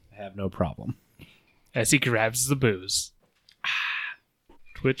have no problem. As he grabs the booze.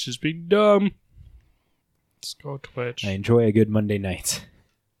 Twitch is being dumb. Let's go, Twitch. I enjoy a good Monday night.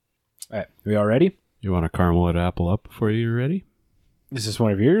 All right, we all ready? You want a caramel apple up before you're ready? Is this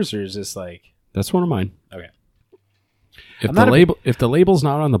one of yours, or is this like... That's one of mine. Okay. If the label's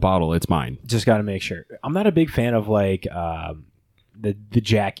not on the bottle, it's mine. Just got to make sure. I'm not a big fan of like the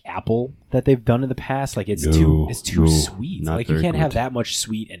Jack Apple that they've done in the past. Like it's too sweet. Like you can't have that much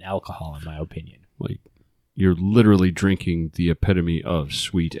sweet and alcohol, in my opinion. Like you're literally drinking the epitome of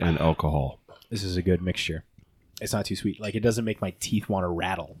sweet and alcohol. This is a good mixture. It's not too sweet. Like it doesn't make my teeth want to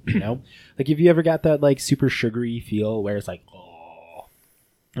rattle. You know, like have you ever got that like super sugary feel where it's like oh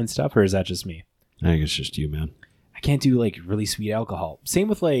and stuff, or is that just me? I think it's just you, man. I can't do like really sweet alcohol. Same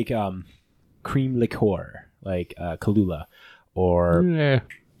with like cream liqueur, like Kahlua or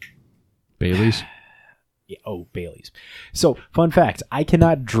Bailey's. Bailey's. So, fun fact, I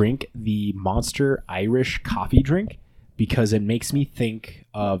cannot drink the Monster Irish coffee drink because it makes me think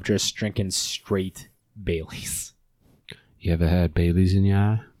of just drinking straight Bailey's. You ever had Bailey's in your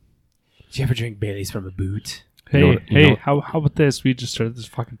eye? Did you ever drink Bailey's from a boot? How about this? We just started this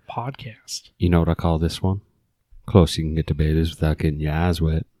fucking podcast. You know what I call this one? Close you can get to Bailey's without getting your eyes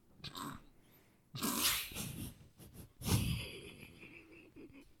wet.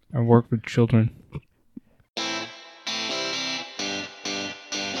 I work with children.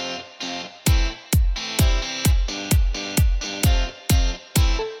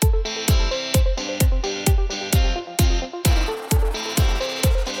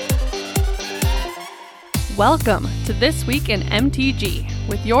 Welcome to This Week in MTG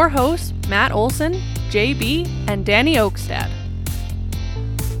with your hosts, Matt Olson, JB, and Danny Oakstad.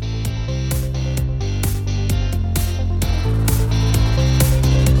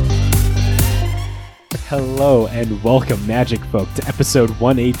 Hello and welcome, Magic folk, to episode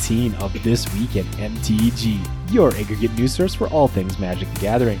 118 of This Week in MTG, your aggregate news source for all things Magic the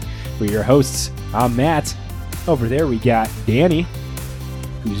Gathering. We're your hosts. I'm Matt. Over there we got Danny,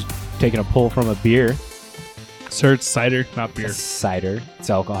 who's taking a pull from a beer. Sir, it's cider, not beer. It's cider. It's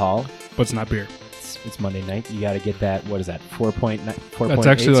alcohol. But it's not beer. It's Monday night. You got to get that. What is that? 4.9. That's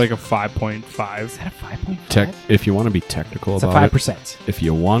actually like a 5.5. Is that a 5.5? If you want to be technical it's about a 5%. If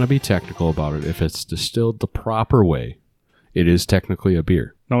you want to be technical about it, if it's distilled the proper way, it is technically a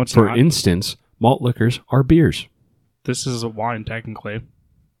beer. No, it's not. For not. instance, malt liquors are beers. This is a wine, technically.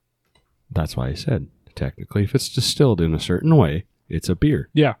 That's why I said, technically, if it's distilled in a certain way, it's a beer.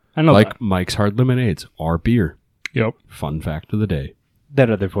 Yeah, I know like that. Mike's Hard Lemonades are beer. Yep. Fun fact of the day. That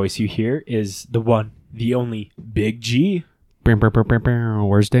other voice you hear is the one, the only Big G.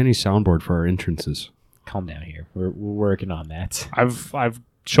 Where's Danny's soundboard for our entrances? Calm down here. We're working on that. I've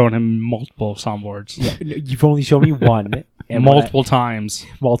shown him multiple soundboards. Yeah, you've only shown me one. And multiple times.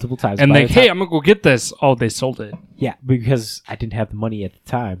 Multiple times. And like, hey, I'm going to go get this. Oh, they sold it. Yeah, because I didn't have the money at the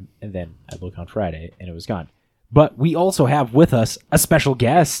time. And then I look on Friday and it was gone. But we also have with us a special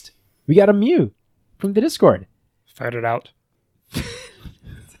guest. We got a Mew from the Discord. Fight it out.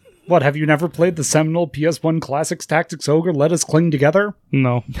 What, have you never played the seminal PS1 Classics Tactics Ogre Let Us Cling Together?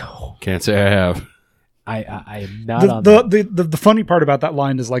 No. Can't say I have. I am not on that. The funny part about that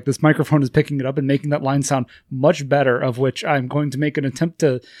line is like this microphone is picking it up and making that line sound much better, of which I'm going to attempt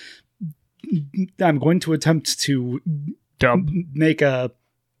to make a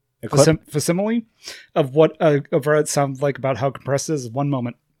facsimile of what it sounds like about how compressed it is. One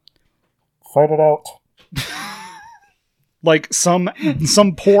moment. Fight it out. Like some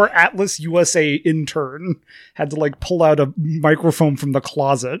poor Atlas USA intern had to like pull out a microphone from the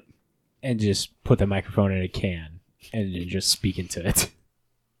closet and just put the microphone in a can and then just speak into it.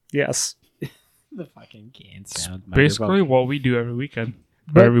 Yes. The fucking can sound. Basically what we do every weekend.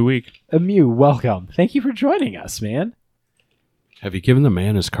 Or every week. Mew, welcome. Thank you for joining us, man. Have you given the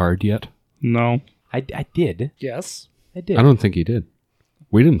man his card yet? No. I did. Yes. I did. I don't think he did.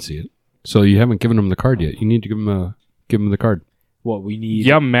 We didn't see it. So you haven't given him the card yet. You need to give him the card. What we need?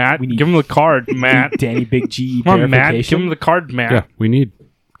 Yeah, Matt. Give him the card, Matt. Danny Big G Come on, verification. Matt. Give him the card, Matt. Yeah, we need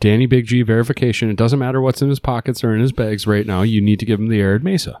Danny Big G verification. It doesn't matter what's in his pockets or in his bags right now. You need to give him the Arid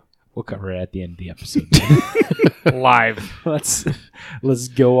Mesa. We'll cover it at the end of the episode. Live. Let's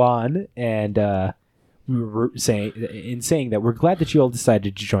go on, and we were saying that we're glad that you all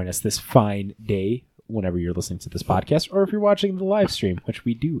decided to join us this fine day. Whenever you're listening to this podcast, or if you're watching the live stream, which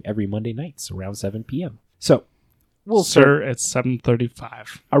we do every Monday nights around 7 p.m. So, Sir, it's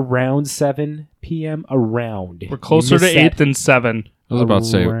 7:35. Around 7 p.m. Around. We're closer to 8 than 7. I was about to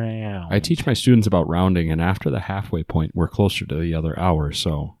say, Around. I teach my students about rounding, and after the halfway point, we're closer to the other hour.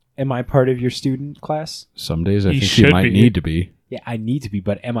 So, am I part of your student class? some days I You think you should might be. need to be. Yeah, I need to be,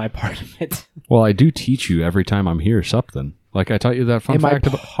 but am I part of it? Well, I do teach you every time I'm here something. Like I taught you that fun am fact I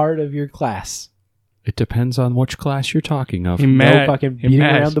about. part of your class? It depends on which class you're talking of. Hey, No Matt, fucking hey, beating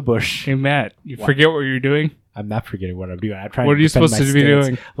Matt. around the bush. Hey, Matt, you What? forget what you're doing? I'm not forgetting what I'm doing. I'm trying What to are you defend supposed my to be stance.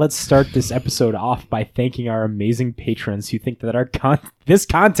 doing? Let's start this episode off by thanking our amazing patrons who think that our this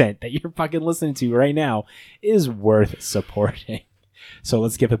content that you're fucking listening to right now is worth supporting. So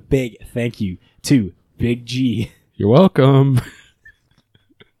let's give a big thank you to Big G. You're welcome.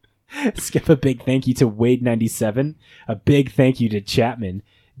 Let's give a big thank you to Wade97. A big thank you to Chapman,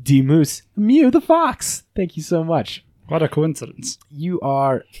 D Moose, Mew the Fox. Thank you so much. What a coincidence. You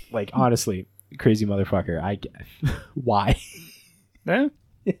are, like, honestly, crazy motherfucker. Why? Eh?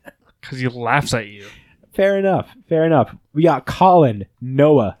 Because he laughs at you. Fair enough. We got Colin,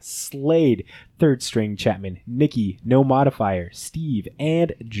 Noah, Slade, Third String Chapman, Nikki, No Modifier, Steve,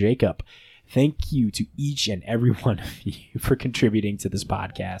 and Jacob. Thank you to each and every one of you for contributing to this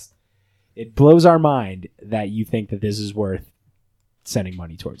podcast. It blows our mind that you think that this is worth sending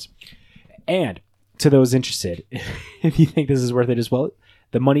money towards. And to those interested, if you think this is worth it as well,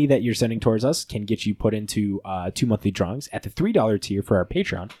 the money that you're sending towards us can get you put into 2 monthly drawings. At the $3 tier for our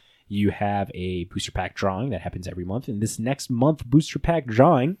Patreon, you have a booster pack drawing that happens every month. And this next month booster pack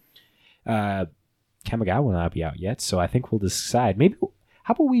drawing, Kamigawa will not be out yet, so I think we'll decide. Maybe,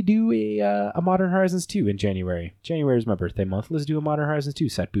 how about we do a Modern Horizons 2 in January? January is my birthday month. Let's do a Modern Horizons 2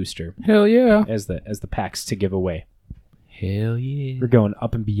 set booster Hell yeah. as the packs to give away. Hell yeah. We're going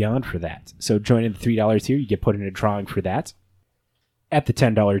up and beyond for that. So joining the $3 tier, you get put in a drawing for that. At the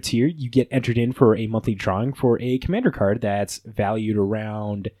 $10 tier, you get entered in for a monthly drawing for a commander card that's valued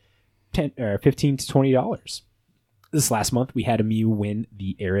around $15 to $20. This last month, we had a Mew win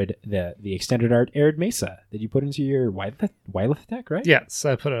the extended art Arid Mesa that you put into your Wylith deck, right? Yes,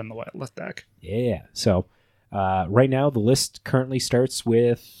 I put it in the whitelist deck. Yeah. So right now, the list currently starts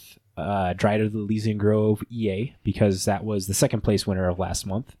with Dryad of the Elysian Grove EA, because that was the second place winner of last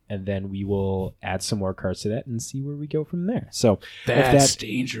month. And then we will add some more cards to that and see where we go from there. So That's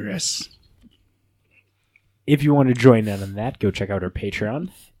dangerous. if you want to join in on that, go check out our Patreon.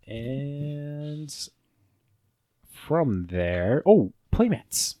 And from there,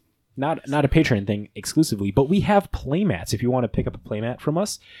 playmats. Not a Patreon thing exclusively, but we have playmats. If you want to pick up a playmat from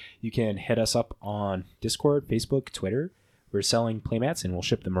us, you can hit us up on Discord, Facebook, Twitter. We're selling playmats, and we'll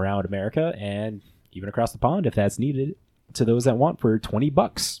ship them around America and even across the pond if that's needed to those that want for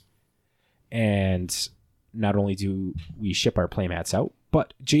 $20. And not only do we ship our playmats out,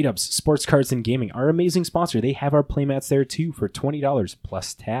 but J-Dubs Sports Cards and Gaming, our amazing sponsor, they have our playmats there too for $20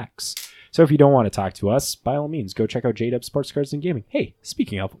 plus tax. So if you don't want to talk to us, by all means, go check out J-Dubs Sports Cards and Gaming. Hey,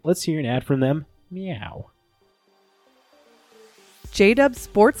 speaking of, let's hear an ad from them. Meow. J-Dubs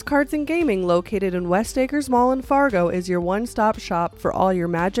Sports Cards and Gaming, located in West Acres Mall in Fargo, is your one-stop shop for all your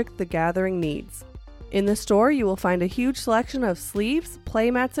Magic the Gathering needs. In the store, you will find a huge selection of sleeves,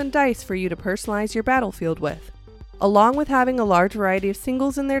 playmats, and dice for you to personalize your battlefield with. Along with having a large variety of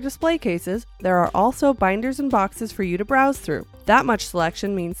singles in their display cases, there are also binders and boxes for you to browse through. That much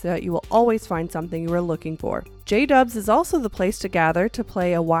selection means that you will always find something you are looking for. J-Dubs is also the place to gather to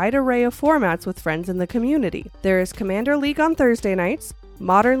play a wide array of formats with friends in the community. There is Commander League on Thursday nights,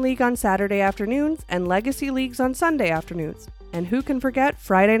 Modern League on Saturday afternoons, and Legacy Leagues on Sunday afternoons. And who can forget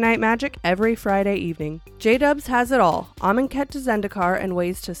Friday Night Magic every Friday evening? J-Dubs has it all, Amonkhet to Zendikar, and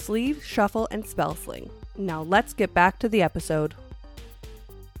ways to sleeve, shuffle, and spell sling. Now let's get back to the episode.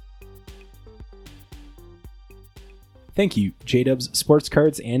 Thank you, J-Dubs Sports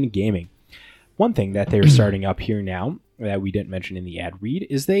Cards and Gaming. One thing that they're starting up here now that we didn't mention in the ad read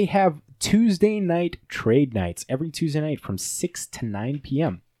is they have Tuesday night trade nights every Tuesday night from 6 to 9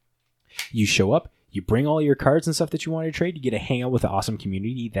 p.m. You show up, you bring all your cards and stuff that you want to trade, you get to hang out with the awesome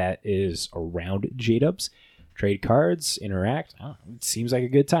community that is around J-Dubs, trade cards, interact. Oh, it seems like a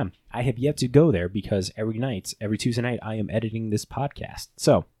good time. I have yet to go there because every Tuesday night, I am editing this podcast.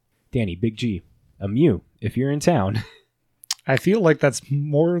 So, Danny, Big G, Mew, if you're in town... I feel like that's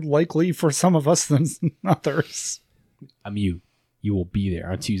more likely for some of us than others. You will be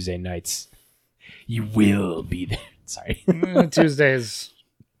there on Tuesday nights. You will be there. Sorry. Tuesday is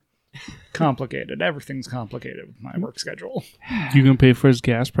complicated. Everything's complicated with my work schedule. You can pay for his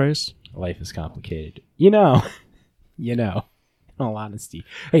gas price? Life is complicated. You know, in all honesty.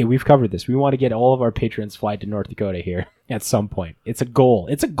 Hey, we've covered this. We want to get all of our patrons fly to North Dakota here at some point. It's a goal.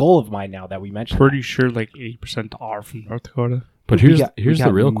 It's a goal of mine now that we mentioned. Pretty sure like 80% are from North Dakota. But here's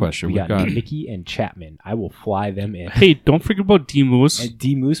the real question. We got Nikki and Chapman. I will fly them in. Hey, don't forget about D Moose. And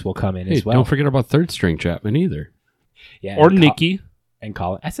D Moose will come in Hey, as well. don't forget about Third String Chapman either. Yeah, Or Nikki. and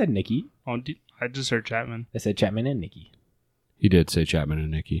Colin. I said Nikki. I just heard Chapman. I said Chapman and Nikki. He did say Chapman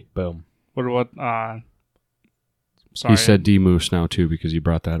and Nikki. Boom. What sorry. He said D-Moose now, too, because he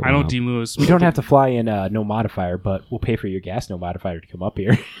brought that I know up. D-Moose. We don't have to fly in no modifier, but we'll pay for your gas no modifier to come up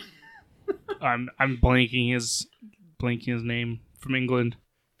here. I'm blanking his name from England.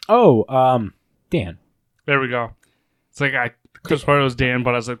 Oh, Dan. There we go. It's like I could have sworn it was Dan,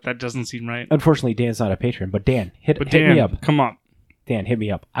 but I was like, that doesn't seem right. Unfortunately, Dan's not a patron, but Dan, hit Dan, me up. come up. Dan, hit me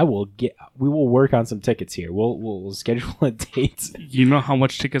up. We will work on some tickets here. We'll schedule a date. You know how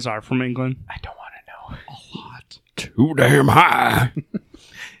much tickets are from England? I don't want to know. A lot. Too damn high.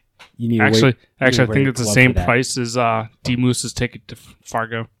 You need Actually, to I think it's the same price as D Moose's ticket to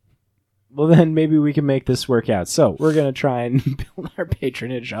Fargo. Well, then maybe we can make this work out. So we're going to try and build our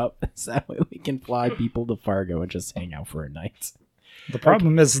patronage up. So that way we can fly people to Fargo and just hang out for a night. The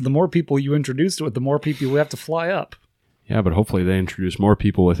problem is the more people you introduce to it, the more people you have to fly up. Yeah, but hopefully they introduce more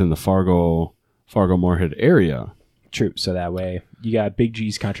people within the Fargo-Moorhead area. True. So that way you got Big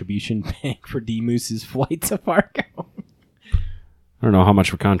G's contribution paying for D Moose's flight to Fargo. I don't know how much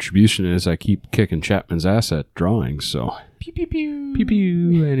of a contribution it is. I keep kicking Chapman's ass at drawings, so... Pew, pew, pew. Pew,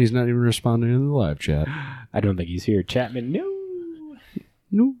 pew, and he's not even responding to the live chat. I don't think he's here. Chapman, no.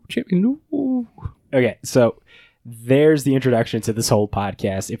 No, Chapman, no. Okay, so there's the introduction to this whole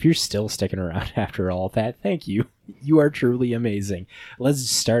podcast. If you're still sticking around after all that, thank you. You are truly amazing. Let's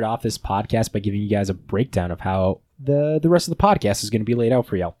start off this podcast by giving you guys a breakdown of how the rest of the podcast is going to be laid out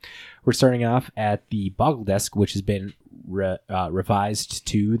for y'all. We're starting off at the Boggle Desk, which has been revised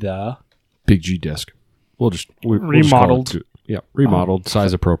to the Big G desk. We'll just remodeled. Remodeled,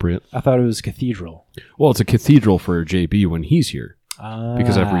 size appropriate. I thought it was Cathedral. Well, it's a cathedral for JB when he's here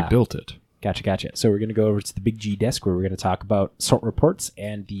because I've rebuilt it. Gotcha. So we're going to go over to the Big G Desk where we're going to talk about Salt Reports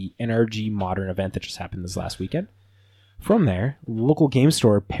and the NRG Modern event that just happened this last weekend. From there, local game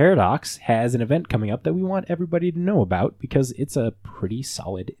store Paradox has an event coming up that we want everybody to know about because it's a pretty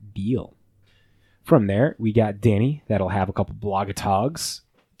solid deal. From there, we got Danny that'll have a couple blogatogs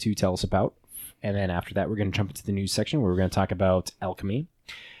to tell us about. And then after that, we're going to jump into the news section where we're going to talk about Alchemy.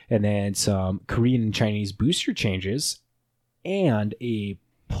 And then some Korean and Chinese booster changes. And a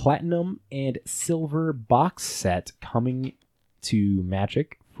platinum and silver box set coming to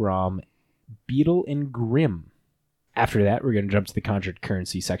Magic from Beetle and Grimm. After that, we're going to jump to the Conjured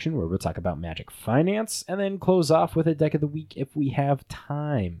Currency section where we'll talk about Magic Finance. And then close off with a deck of the week if we have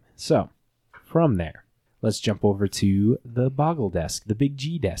time. So, from there, let's jump over to the Boggle Desk, the Big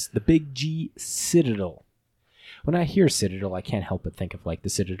G Desk, the Big G Citadel. When I hear Citadel, I can't help but think of like the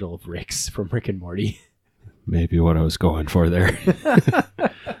Citadel of Ricks from Rick and Morty. Maybe what I was going for there.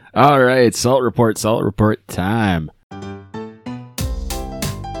 All right, Salt Report time.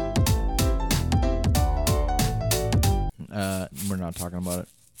 We're not talking about it.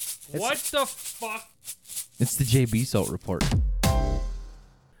 What the fuck? It's the JB Salt Report.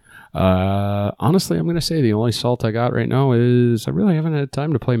 Honestly, I'm going to say the only salt I got right now is I really haven't had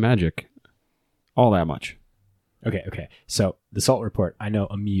time to play Magic all that much. Okay. So the Salt Report, I know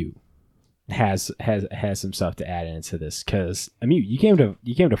Amu has some stuff to add into this because Amu, you came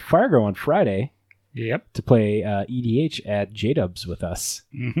to Fargo on Friday. Yep. To play EDH at J-Dubs with us.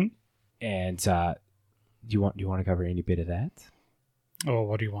 Mm-hmm. And do you want to cover any bit of that? Oh,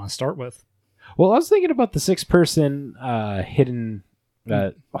 what do you want to start with? Well, I was thinking about the 6-person hidden.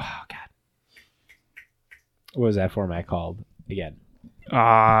 Oh God, what was that format called again?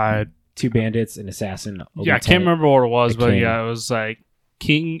 2 bandits, an assassin. Yeah, I can't remember what it was, but king. yeah, it was like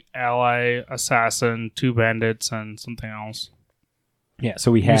King, Ally, Assassin, 2 bandits, and something else. Yeah,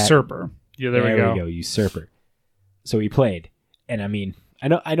 so we had Usurper. Yeah, there we go. Usurper. So we played, and I mean, I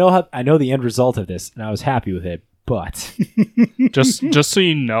know the end result of this, and I was happy with it. But just so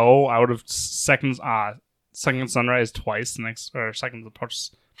you know, I would have second sunrise twice the next, or second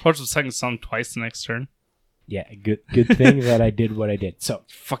approach of second sun twice the next turn. Yeah, good thing that I did what I did. So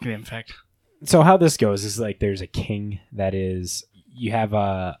fucking infect. So how this goes is like there's a king that is you have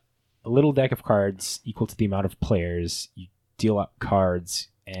a little deck of cards equal to the amount of players. You deal out cards,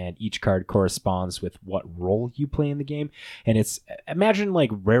 and each card corresponds with what role you play in the game. And it's imagine like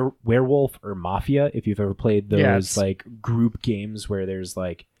Werewolf or Mafia if you've ever played those like group games where there's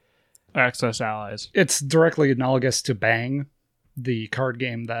like access allies. It's directly analogous to Bang, the card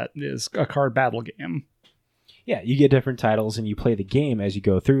game that is a card battle game. Yeah, you get different titles and you play the game as you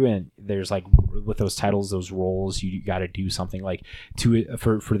go through, and there's like with those titles, those roles, you got to do something like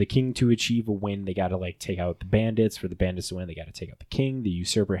for the king to achieve a win, they got to like take out the bandits. For the bandits to win, they got to take out the king. The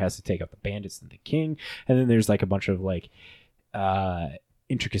usurper has to take out the bandits and the king, and then there's like a bunch of like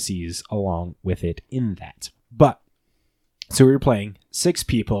intricacies along with it in that. But so we were playing 6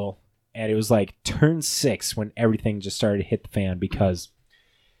 people and it was like turn 6 when everything just started to hit the fan because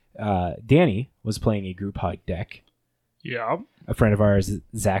Danny was playing a group hug deck. Yeah. A friend of ours,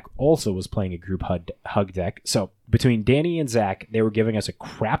 Zach, also was playing a group hug deck. So between Danny and Zach, they were giving us a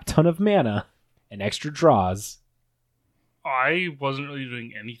crap ton of mana and extra draws. I wasn't really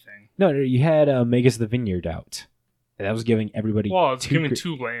doing anything. No, you had Magus the Vineyard out. And that was giving everybody. Well, it's giving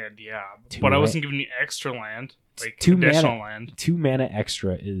 2 land, yeah. But I wasn't giving you extra land. Like 2 additional mana, land. 2 mana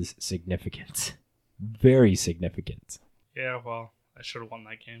extra is significant. Very significant. Yeah, well, I should have won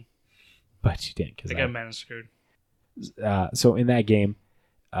that game. But you didn't. I got mana screwed. So in that game,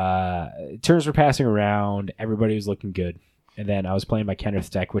 turns were passing around. Everybody was looking good. And then I was playing my Kenneth's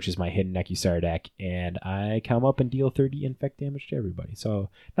deck, which is my hidden Nekuzar deck, and I come up and deal 30 infect damage to everybody. So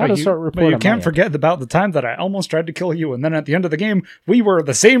not a short report. But you can't forget about the time that I almost tried to kill you, and then at the end of the game, we were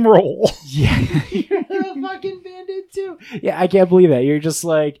the same role. Yeah, you're a fucking bandit too. Yeah, I can't believe that. You're just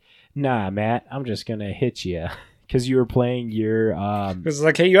like, nah, Matt, I'm just gonna hit you because you were playing your. It's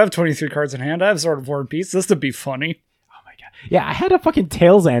like, hey, you have 23 cards in hand. I have Sword of War and Peace. This would be funny. Yeah, I had a fucking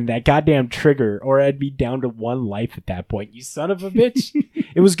Tails End that goddamn trigger, or I'd be down to 1 life at that point. You son of a bitch.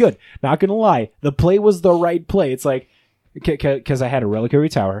 It was good. Not gonna lie. The play was the right play. It's like, because I had a Reliquary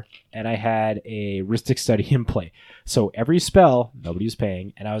Tower, and I had a Rhystic Study in play. So every spell, nobody was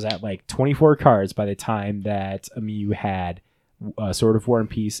paying, and I was at like 24 cards by the time that Amiyu had Sword of War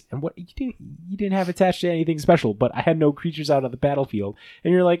and Peace. And what you didn't have attached to anything special, but I had no creatures out on the battlefield.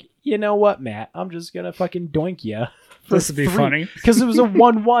 And you're like, you know what, Matt? I'm just gonna fucking doink you. This would be funny. Because it was a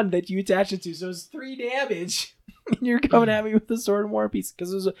 1/1 that you attached it to, so it was 3 damage. And you're coming at me with the Sword and War piece.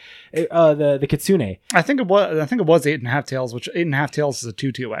 Because it was the Kitsune. I think it was 8.5 tails, which 8.5 tails is a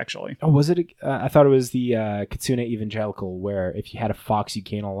 2/2 actually. Oh, was it? I thought it was the Kitsune Evangelical, where if you had a fox, you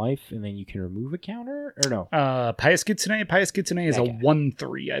gain a life, and then you can remove a counter, or no? Pious Kitsune is a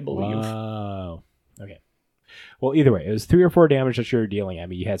 1/3, I believe. Wow. Okay. Well, either way, it was 3 or 4 damage that you were dealing at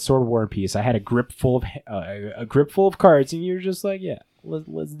me. You had Sword of War and Peace. I had a grip full of cards, and you were just like, "Yeah,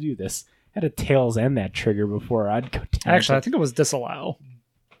 let's do this." I had a Tails End that trigger before I'd go down. Actually, I think it was Disallow.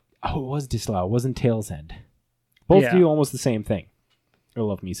 Oh, it was Disallow. It wasn't Tails End. Both do almost the same thing. I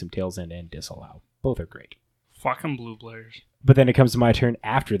love me some Tails End and Disallow. Both are great. Fucking blue players. But then it comes to my turn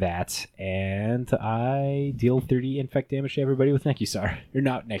after that, and I deal 30 infect damage to everybody with Nekuzar. Or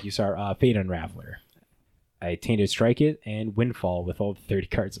not Nekuzar, Fate Unraveler. I Tainted Strike it and Windfall with all the 30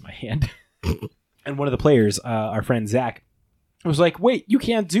 cards in my hand. And one of the players, our friend Zach, was like, wait, you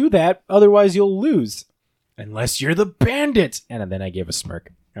can't do that, otherwise you'll lose. Unless you're the bandit! And then I gave a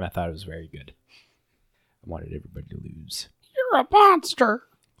smirk, and I thought it was very good. I wanted everybody to lose. You're a monster!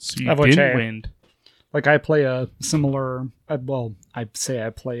 So you didn't win. Like, I play a similar... I'd say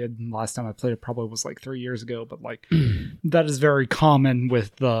I played... Last time I played it probably was like 3 years ago, but like that is very common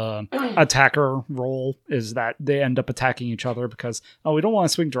with the attacker role, is that they end up attacking each other because, we don't want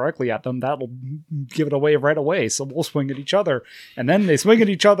to swing directly at them. That'll give it away right away, so we'll swing at each other. And then they swing at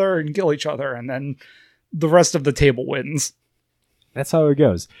each other and kill each other, and then the rest of the table wins. That's how it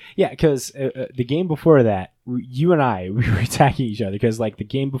goes. Yeah, because the game before that, you and I, we were attacking each other. Because like the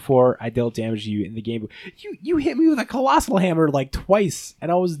game before, I dealt damage to you. In the game, you hit me with a Colossal Hammer like twice, and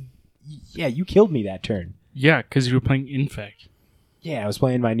you killed me that turn. Yeah, because you were playing Infect. Yeah, I was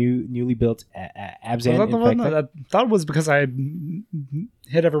playing my newly built Abzan. I thought it was because I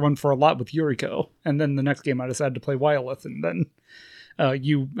hit everyone for a lot with Yuriko, and then the next game I decided to play Wylith, and then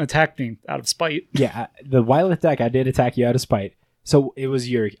you attacked me out of spite. Yeah, the Wylith deck, I did attack you out of spite. So it was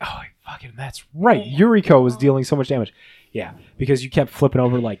Yuriko. Oh, fucking, that's right. Yuriko was dealing so much damage. Yeah, because you kept flipping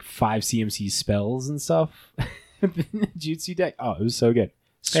over like 5 CMC spells and stuff. Jutsu deck. Oh, it was so good.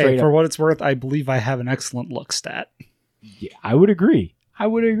 Straight for what it's worth, I believe I have an excellent luck stat. Yeah, I would agree.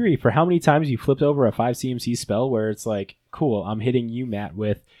 For how many times you flipped over a 5 CMC spell where it's like, cool, I'm hitting you, Matt,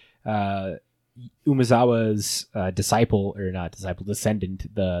 with Umezawa's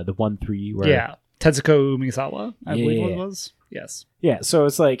descendant, the 1/3. Where, yeah, Tetsuko Umezawa, I believe it was. Yes. Yeah, so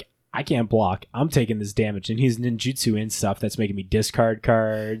it's like, I can't block. I'm taking this damage, and he's ninjutsu and stuff that's making me discard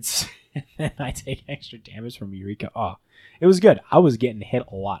cards. And I take extra damage from Yuriko. Oh, it was good. I was getting hit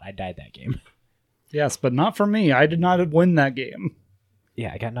a lot. I died that game. Yes, but not for me. I did not win that game.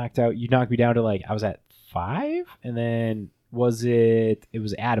 Yeah, I got knocked out. You knocked me down to I was at 5, and then it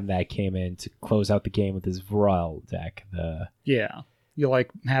was Adam that came in to close out the game with his Vrel deck. Yeah. You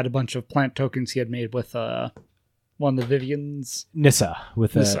had a bunch of plant tokens he had made with one of the Vivians. Nissa,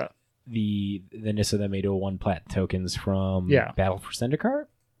 with Nissa. The Nissa that made 1 plant tokens from Battle for Zendikar.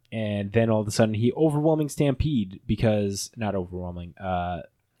 And then all of a sudden he Overwhelming Stampede because... Not Overwhelming.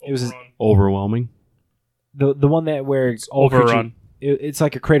 It was Overwhelming. The one where it's all Overrun. It's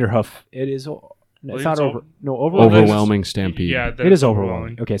like a crater hoof. It is. It's Well, not it's over. No, Overwhelming stampede. Yeah, It is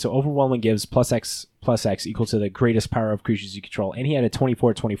overwhelming. Okay, so overwhelming gives +X equal to the greatest power of creatures you control, and he had a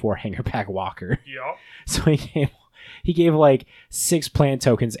 24/24 hangerback walker. Yep. So he gave like 6 plant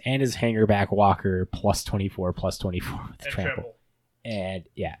tokens and his hangerback walker +24/24 with And trample. trample. And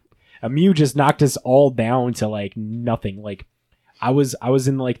yeah, Mew just knocked us all down to like nothing. Like I was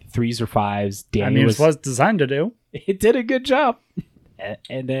in like 3s or 5s. Danny it was designed to do. It did a good job.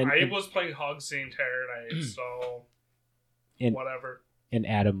 And then I was playing Hogs the entire night, so And- whatever. and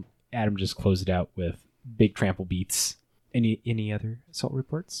Adam just closed it out with big trample beats. Any other assault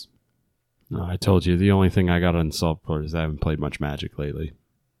reports? No, I told you the only thing I got on Salt Port is I haven't played much Magic lately.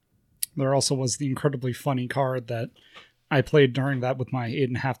 There also was the incredibly funny card that I played during that with my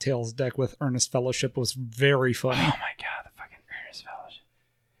 8.5 Tails deck with Earnest Fellowship. Was very funny. Oh my god, the fucking Earnest Fellowship.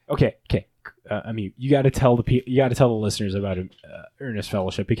 Okay. You got to tell the listeners about Earnest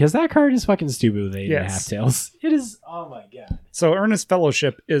Fellowship because that card is fucking stupid with 8.5 Yes. tails. It is. Oh my god. So Earnest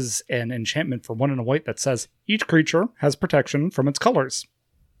Fellowship is an enchantment for 1 and a white that says each creature has protection from its colors.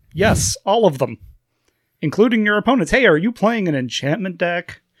 Yes, all of them, including your opponents. Hey, are you playing an enchantment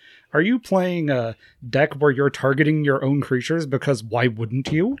deck? Are you playing a deck where you're targeting your own creatures? Because why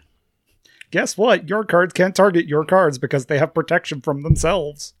wouldn't you? Guess what? Your cards can't target your cards because they have protection from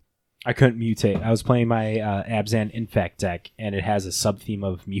themselves. I couldn't mutate. I was playing my Abzan Infect deck, and it has a sub-theme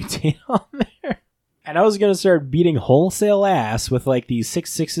of mutate on there. And I was going to start beating wholesale ass with like these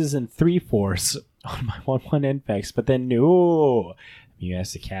 6/6s and 3/4s on my 1/1 Infects, but then no. You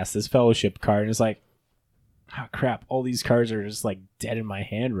has to cast this Fellowship card, and it's like, oh crap, all these cards are just like dead in my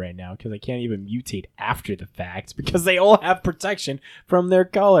hand right now because I can't even mutate after the fact because they all have protection from their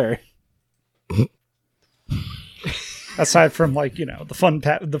color. Aside from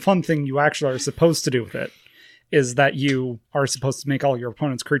the fun thing you actually are supposed to do with it is that you are supposed to make all your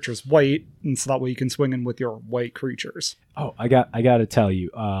opponent's creatures white, and so that way you can swing in with your white creatures. Oh, I got to tell you,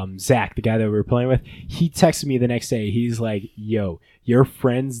 Zach, the guy that we were playing with, he texted me the next day. He's like, "Yo, your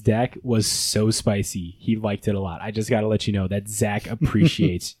friend's deck was so spicy. He liked it a lot. I just got to let you know that Zach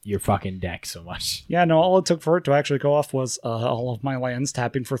appreciates your fucking deck so much." Yeah, no, all it took for it to actually go off was all of my lands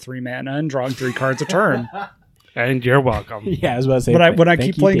tapping for 3 mana and drawing 3 cards a turn. And you're welcome. Yeah, I was about to say. When I thank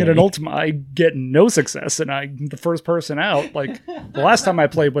keep you, playing it in Danny. Ultima, I get no success, and I'm the first person out. Like, the last time I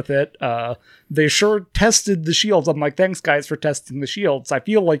played with it, they sure tested the shields. I'm like, thanks, guys, for testing the shields. I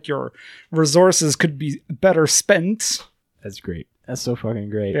feel like your resources could be better spent. That's great. That's so fucking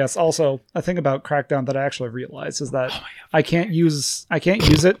great. Yes, also, a thing about Crackdown that I actually realized is that I can't use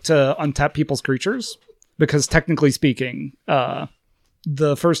it to untap people's creatures, because technically speaking,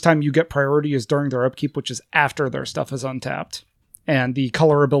 the first time you get priority is during their upkeep, which is after their stuff is untapped. And the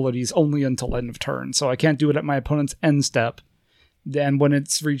color ability is only until end of turn. So I can't do it at my opponent's end step. Then when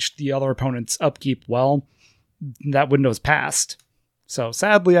it's reached the other opponent's upkeep, well, that window's passed. So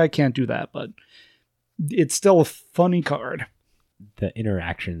sadly, I can't do that, but it's still a funny card. The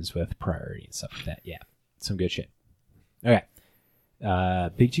interactions with priority and stuff like that. Yeah, some good shit. Okay.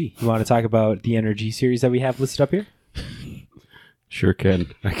 Big G, you want to talk about the NRG series that we have listed up here? Sure can.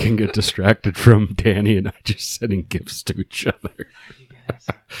 I can get distracted from Danny and I just sending gifts to each other.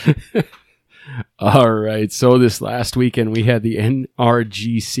 All right. So this last weekend we had the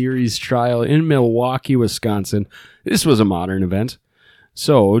NRG series trial in Milwaukee, Wisconsin. This was a modern event.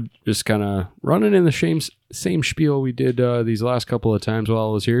 So just kind of running in the same spiel we did these last couple of times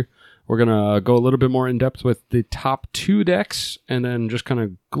while I was here. We're going to go a little bit more in depth with the top 2 decks and then just kind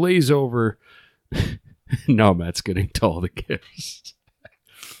of glaze over. No, Matt's getting to all the gifts.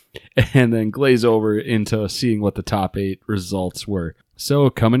 And then glaze over into seeing what the top 8 results were. So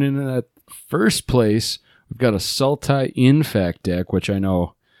coming in at first place, we've got a Sultai Infect deck, which I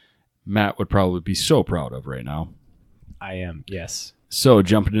know Matt would probably be so proud of right now. I am, yes. So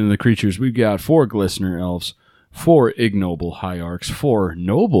jumping into the creatures, we've got 4 Glistener Elves, 4 Ignoble Hierarchs, 4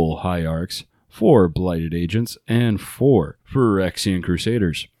 Noble Hierarchs, 4 Blighted Agents, and 4 Phyrexian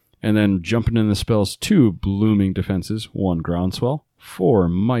Crusaders. And then jumping in the spells, 2 Blooming Defenses, 1 Groundswell, 4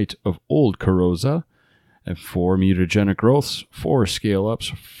 Might of Old Karoza, and 4 Mutagenic Growths, 4 Scale Ups,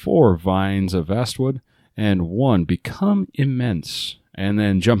 4 Vines of Vastwood, and 1 Become Immense. And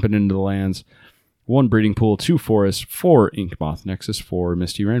then jumping into the lands, 1 Breeding Pool, 2 Forests, 4 Inkmoth Nexus, 4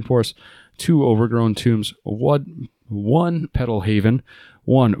 Misty Rainforest, 2 Overgrown Tombs, 1 Petal Haven,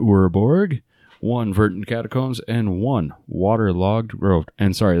 1 Urborg, 1 Verdant Catacombs, and 1 Waterlogged Grove.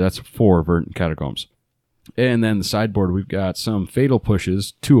 And sorry, that's 4 Verdant Catacombs. And then the sideboard, we've got some Fatal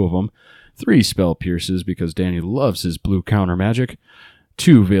Pushes, 2 of them, 3 Spell Pierces, because Danny loves his blue counter magic,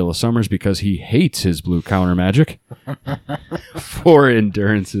 2 Veil of Summers because he hates his blue counter magic, 4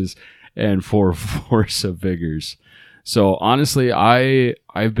 Endurances, and 4 Force of Vigors. So honestly,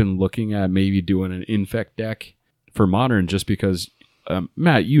 I've been looking at maybe doing an Infect deck for Modern just because,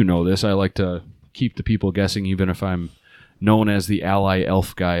 Matt, you know this. I like to keep the people guessing even if I'm known as the ally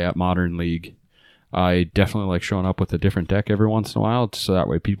elf guy at Modern League. I definitely like showing up with a different deck every once in a while so that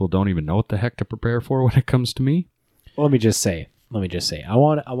way people don't even know what the heck to prepare for when it comes to me. Let me just say, I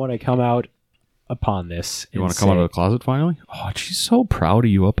want to come out upon this. You want to come out of the closet finally? Oh, she's so proud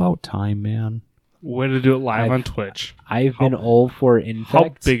of you. About time, man. Way to do it live on Twitch. I've been all for Infect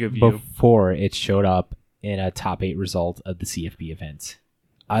how big of you? Before it showed up in a top 8 result of the CFB event.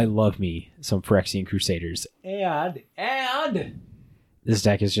 I love me some Phyrexian Crusaders. And this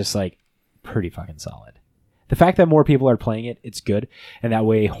deck is just like pretty fucking solid. The fact that more people are playing it, it's good. And that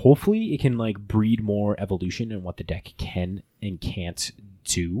way, hopefully, it can like breed more evolution in what the deck can and can't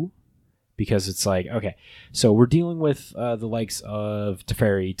do. Because it's like, okay, so we're dealing with the likes of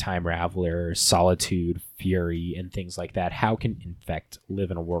Teferi, Time Raveler, Solitude, Fury, and things like that. How can Infect live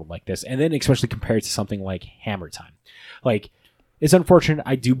in a world like this? And then especially compared to something like Hammer Time. Like, it's unfortunate.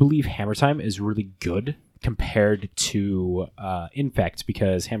 I do believe Hammer Time is really good compared to Infect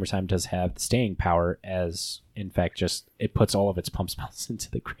because Hammer Time does have the staying power as Infect just it puts all of its pump spells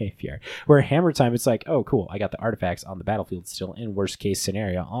into the graveyard. Where Hammer Time, it's like, oh cool, I got the artifacts on the battlefield still. In worst case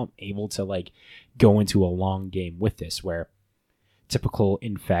scenario, I'm able to like go into a long game with this. Where typical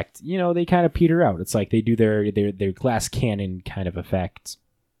Infect, they kind of peter out. It's like they do their glass cannon kind of effect,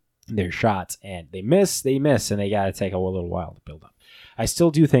 their shots, and they miss, and they got to take a little while to build up. I still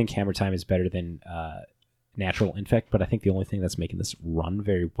do think Hammer Time is better than Natural Infect, but I think the only thing that's making this run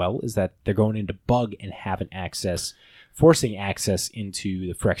very well is that they're going into Bug and forcing access into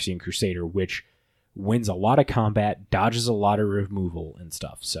the Phyrexian Crusader, which wins a lot of combat, dodges a lot of removal and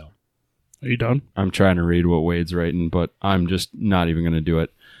stuff. So, are you done? I'm trying to read what Wade's writing, but I'm just not even going to do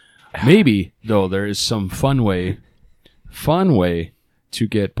it. Maybe, though, there is some fun way to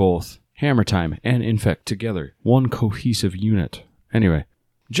get both Hammer Time and Infect together. One cohesive unit. Anyway,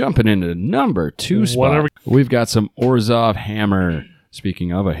 jumping into number 2 spot, we've got some Orzhov Hammer.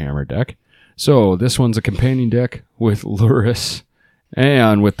 Speaking of a hammer deck. So this one's a companion deck with Lurrus.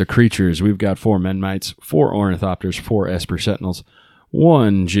 And with the creatures, we've got 4 Mendmites, 4 Ornithopters, 4 Esper Sentinels,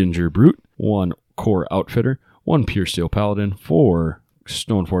 1 Ginger Brute, 1 Core Outfitter, 1 Pure Steel Paladin, 4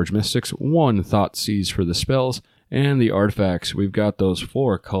 Stoneforge Mystics, 1 Thoughtseize for the spells, and the artifacts. We've got those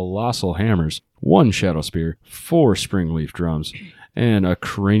 4 Colossal Hammers, 1 Shadow Spear, 4 Springleaf Drums, and a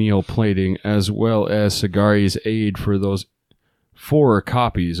Cranial Plating, as well as Sagari's Aid for those 4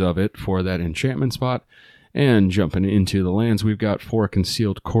 copies of it for that enchantment spot. And jumping into the lands, we've got 4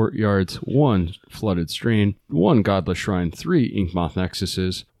 Concealed Courtyards, 1 Flooded Strain, 1 Godless Shrine, 3 Inkmoth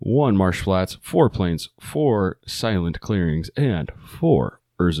Nexuses, 1 Marsh Flats, 4 Plains, 4 Silent Clearings, and 4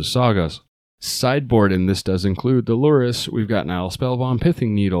 Urza Sagas. Sideboard, and this does include the Lurrus, we've got an Owl Spellbomb,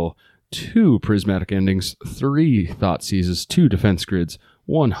 Pithing Needle, 2 Prismatic Endings, 3 Thoughtseizes, 2 Defense Grids,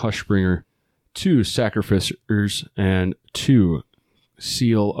 1 Hushbringer, 2 Sacrificers, and 2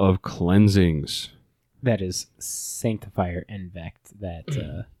 Seal of Cleansings. That is Sanctifier Invect that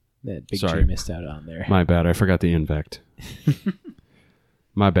Big Sorry. J missed out on there. My bad, I forgot the Invect.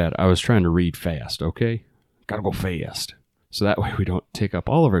 My bad, I was trying to read fast, okay? Gotta go fast. So that way we don't take up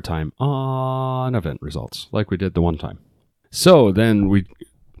all of our time on event results, like we did the one time. So then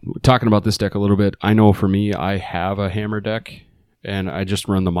talking about this deck a little bit, I know for me, I have a hammer deck, and I just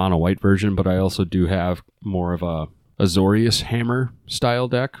run the mono white version, but I also do have more of a Azorius hammer style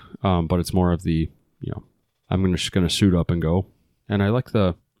deck, but it's more of the, I'm just going to suit up and go. And I like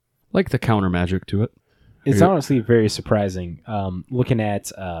the counter magic to it. It's honestly very surprising. Looking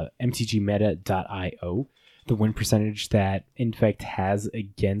at mtgmeta.io, the win percentage that Infect has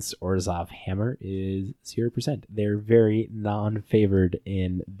against Orzhov Hammer is 0%. They're very non-favored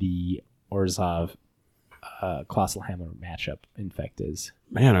in the Orzhov Colossal Hammer matchup. Infect is.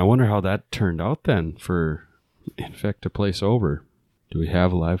 Man, I wonder how that turned out then for Infect to place over. Do we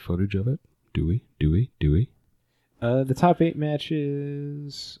have live footage of it? Do we? The top 8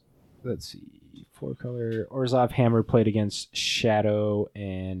 matches. Let's see. 4-color Orzhov Hammer played against Shadow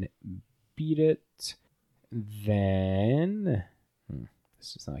and beat it. Then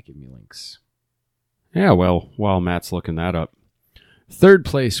this does not give me links. Yeah, well, while Matt's looking that up. Third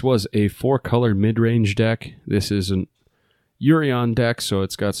place was a 4-color mid-range deck. This is an Urion deck, so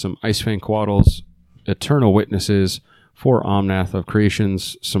it's got some Icefang Quaddles, Eternal Witnesses, 4 Omnath of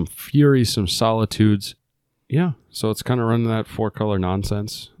Creations, some Fury, some Solitudes. Yeah, so it's kind of running that 4-color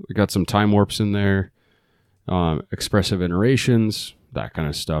nonsense. We got some Time Warps in there, Expressive Iterations, that kind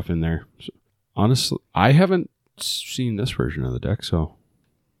of stuff in there. So, honestly, I haven't seen this version of the deck, so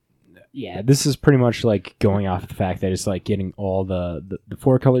Yeah, this is pretty much like going off the fact that it's like getting all the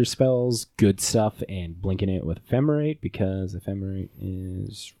 4-color spells, good stuff, and blinking it with Ephemerate, because Ephemerate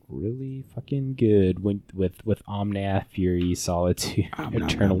is really fucking good with Omnath, Fury, Solitude,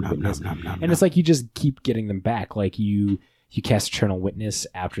 Eternal Witness. And it's like you just keep getting them back. Like you cast Eternal Witness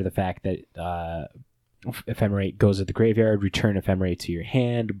after the fact that Ephemerate goes at the graveyard, return Ephemerate to your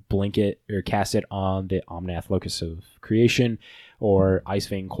hand, blink it, or cast it on the Omnath Locus of Creation, or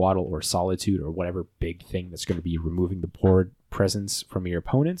Ice-Fang, Quaddle, or Solitude, or whatever big thing that's going to be removing the board presence from your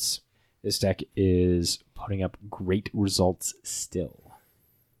opponents. This deck is putting up great results still.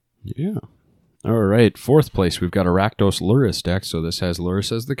 yeah. All right, 4th place, we've got a Rakdos Lurrus deck. So this has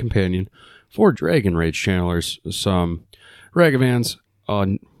Lurrus as the companion, 4 Dragon Rage Channelers, some Ragavans,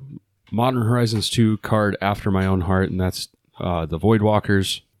 Modern Horizons 2 card after my own heart, and that's the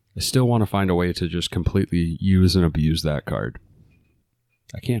Voidwalkers. I still want to find a way to just completely use and abuse that card.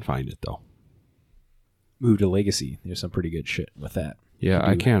 I can't find it, though. Move to Legacy. There's some pretty good shit with that. Yeah,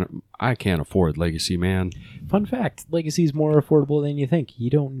 I can't afford Legacy, man. Fun fact, Legacy is more affordable than you think. You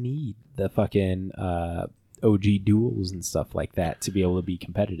don't need the fucking OG duels and stuff like that to be able to be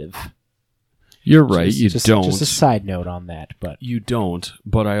competitive. You're right, you don't. Just a side note on that, but You don't,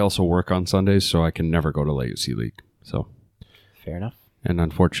 but I also work on Sundays, so I can never go to Legacy League. So, fair enough. and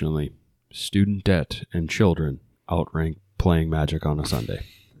unfortunately, student debt and children outrank playing Magic on a Sunday.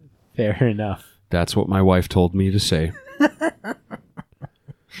 Fair enough. That's what my wife told me to say.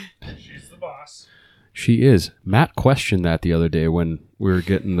 She's the boss. She is. Matt questioned that the other day when we were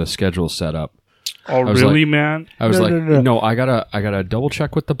getting the schedule set up. Oh, was really, like- man? I was No. no, I gotta double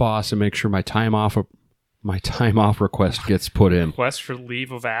check with the boss and make sure my time off request gets put in. Request for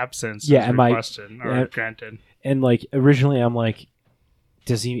leave of absence Yeah, is and my- requested or yeah. granted. And like originally, I'm like,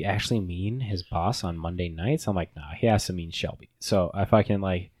 does he actually mean his boss on Monday nights? I'm like, nah, he has to mean Shelby. So I fucking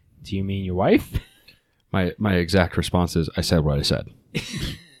like, do you mean your wife? My exact response is, I said what I said.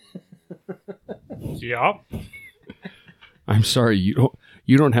 Yup. I'm sorry,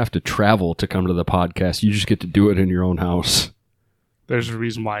 you don't have to travel to come to the podcast. You just get to do it in your own house. There's a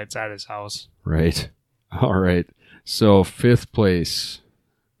reason why it's at his house. Right. All right. So 5th place.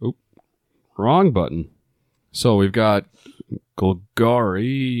 Oop. Wrong button. So we've got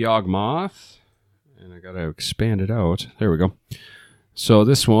Golgari Yawgmoth. And I gotta expand it out. There we go. So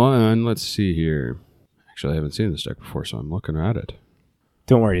this one, let's see here. Actually, I haven't seen this deck before, so I'm looking at it.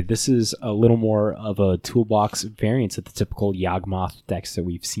 Don't worry, this is a little more of a toolbox variant of the typical Yawgmoth decks that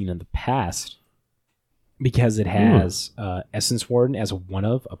we've seen in the past, because it has Essence Warden as a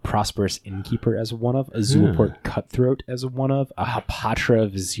one-of, a Prosperous Innkeeper as a one-of, a Zulaport Cutthroat as a one-of, a Hapatra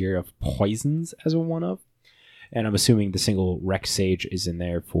Vizier of Poisons as a one-of, and I'm assuming the single Rex Sage is in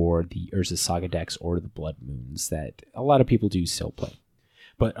there for the Urza Saga decks or the Blood Moons that a lot of people do still play.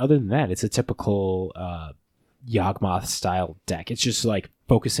 But other than that, it's a typical Yawgmoth style deck. It's just like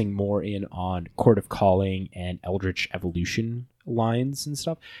focusing more in on Court of Calling and Eldritch Evolution lines and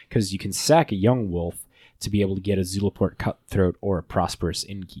stuff, because you can sack a Young Wolf to be able to get a Zulaport Cutthroat or a Prosperous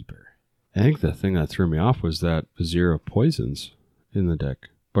Innkeeper. I think the thing that threw me off was that Vizier of Poisons in the deck.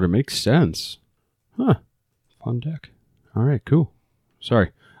 But it makes sense. Huh. Fun deck. All right, cool.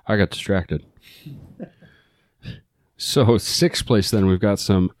 Sorry, I got distracted. So 6th place then, we've got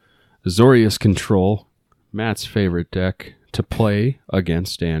some Azorius Control, Matt's favorite deck to play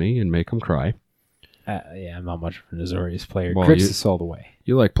against Danny and make him cry. Yeah, I'm not much of an Azorius player. Well, Grixis all the way.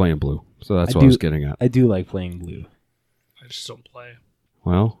 You like playing blue, so that's I what I was getting at. I do like playing blue. I just don't play.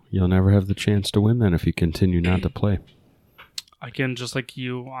 Well, you'll never have the chance to win then if you continue not to play. Again, just like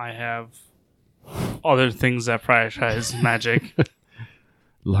you, I have other things that prioritize Magic.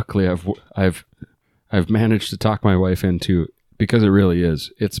 Luckily, I've managed to talk my wife into, because it really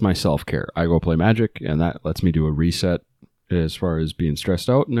is, it's my self-care. I go play Magic, and that lets me do a reset as far as being stressed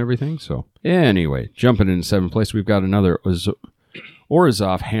out and everything. So anyway, jumping into 7th place, we've got another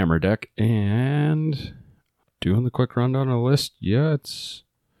Orzhov Hammer deck, and doing the quick rundown of the list. Yeah,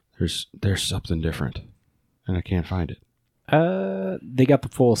 there's something different, and I can't find it. They got the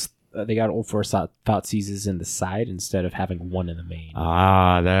full. They got Old Force Thought Seizes in the side instead of having one in the main.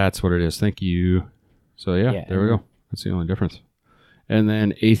 Ah, that's what it is. Thank you. So Yeah, there we go. That's the only difference. And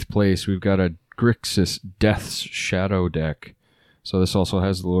then 8th place, we've got a Grixis Death's Shadow deck. So this also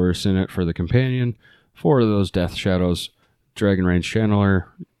has the Lurrus in it for the companion. 4 of those Death Shadows, Dragon Range Channeler,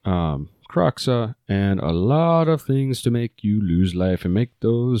 Kroxa, and a lot of things to make you lose life and make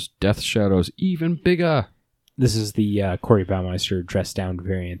those Death Shadows even bigger. This is the Corey Baumeister dress down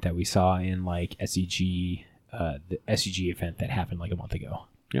variant that we saw in like SEG the SUG event that happened like a month ago.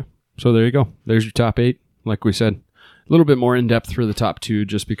 Yeah. So there you go. There's your top 8. Like we said, a little bit more in depth for the top 2,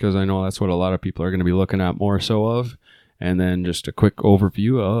 just because I know that's what a lot of people are going to be looking at more so of. And then just a quick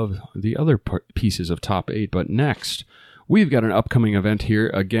overview of the other pieces of top 8. But next, we've got an upcoming event here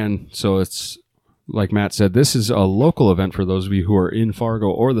again. So it's like Matt said, this is a local event for those of you who are in Fargo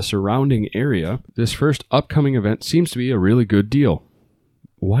or the surrounding area. This first upcoming event seems to be a really good deal.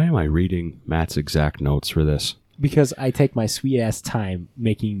 Why am I reading Matt's exact notes for this? Because I take my sweet ass time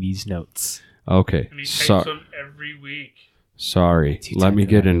making these notes. Okay. And he takes them every week. Sorry. Two Let times me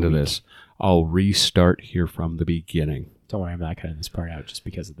get every into week. this. I'll restart here from the beginning. Don't worry, I'm not cutting this part out just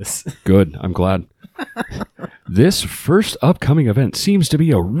because of this. Good. I'm glad. This first upcoming event seems to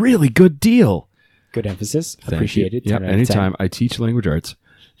be a really good deal. Good emphasis. Thank Appreciate you. it. Yep, 10 out of 10. anytime. I teach language arts.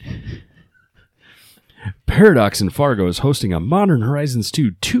 Paradox in Fargo is hosting a Modern Horizons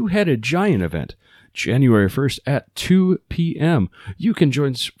 2 Two-Headed Giant event, January 1st at 2 p.m. You can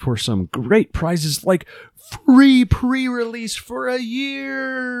join for some great prizes like free pre-release for a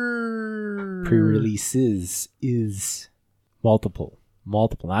year. Pre-releases is multiple,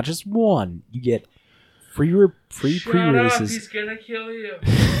 not just one. You get free pre-releases. He's gonna kill you.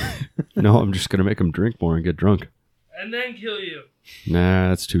 No, I'm just going to make them drink more and get drunk. And then kill you. Nah,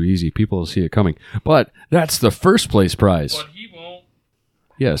 that's too easy. People will see it coming. But that's the first place prize. But he won't.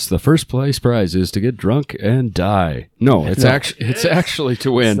 Yes, the first place prize is to get drunk and die. No, it's actually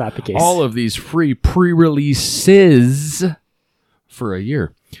to win not the case. all of these free pre-releases for a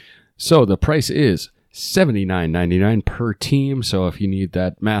year. So the price is $79.99 per team. So if you need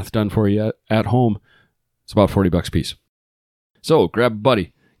that math done for you at home, it's about $40 a piece. So grab a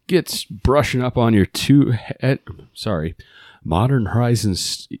buddy, get brushing up on your Modern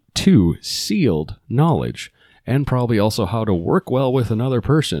Horizons 2 sealed knowledge, and probably also how to work well with another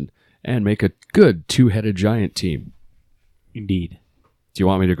person and make a good two-headed giant team. Indeed. Do you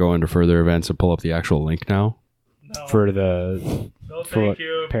want me to go into further events and pull up the actual link now? No. For the No, for what thank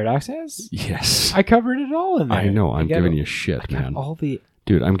you. Paradox has? Yes. I covered it all in there. I know, I'm I got giving it- you shit, I got man. all the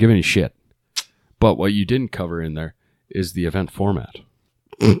Dude, I'm giving you shit. But what you didn't cover in there is the event format.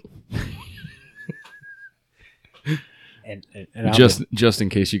 and I'll Just in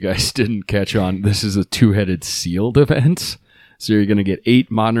case you guys didn't catch on, this is a two-headed sealed event. So you're going to get 8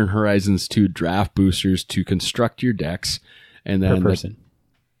 Modern Horizons 2 draft boosters to construct your decks, and then per person.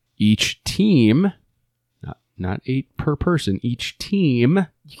 each team, not 8 per person, each team.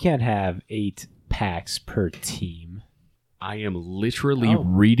 You can't have 8 packs per team. I am literally Oh.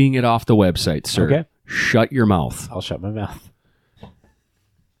 reading it off the website, sir. Okay. Shut your mouth, I'll shut my mouth.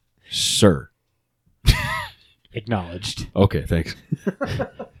 sir. Acknowledged. Okay, thanks.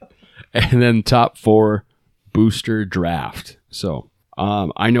 And then top 4 booster draft. So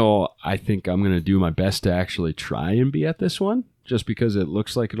I think I'm going to do my best to actually try and be at this one, just because it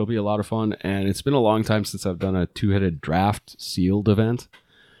looks like it'll be a lot of fun. And it's been a long time since I've done a two-headed draft sealed event.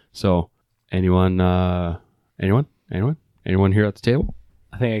 So anyone here at the table?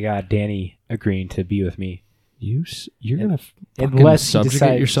 I think I got Danny agreeing to be with me. You're going to Unless he subjugate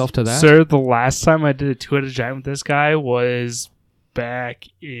decides- yourself to that? Sir, the last time I did a two-headed giant with this guy was back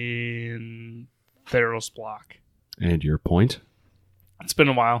in Theros block. And your point? It's been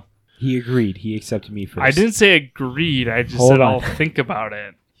a while. He agreed. He accepted me first. I didn't say agreed. I just Hold said on. I'll think about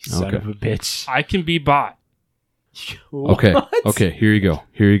it. You son Okay. of a bitch. I can be bought. Okay. What? Okay, here you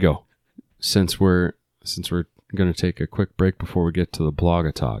go. Since we're going to take a quick break before we get to the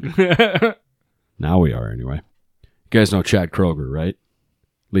blogatog. Now we are anyway. You guys know Chad Kroger, right?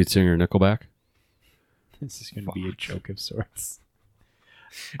 Lead singer of Nickelback? This is going to be a joke of sorts.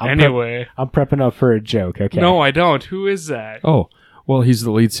 Anyway. I'm prepping up for a joke, okay? No, I don't. Who is that? Oh, well, he's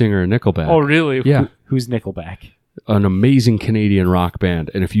the lead singer of Nickelback. Oh, really? Yeah, Who's Nickelback? an amazing Canadian rock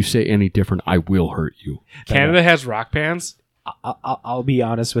band. And if you say any different, I will hurt you. Canada has rock bands? I'll be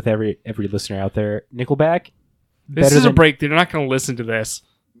honest with every listener out there. Nickelback. This better is a than- break. They're not going to listen to this.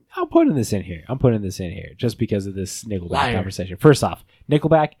 I'm putting this in here just because of this Nickelback Liar. conversation. First off,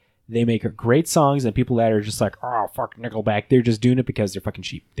 Nickelback, they make great songs, and people that are just like, oh, fuck Nickelback, they're just doing it because they're fucking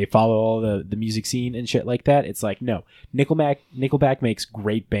cheap. They follow all the music scene and shit like that. It's like, no. Nickelback makes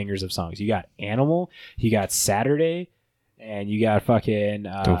great bangers of songs. You got Animal, you got Saturday, and you got fucking...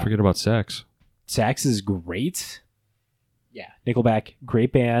 Don't forget about sex. Sax is great. Yeah, Nickelback,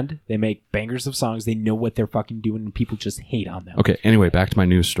 great band. They make bangers of songs. They know what they're fucking doing, and people just hate on them. Okay, anyway, back to my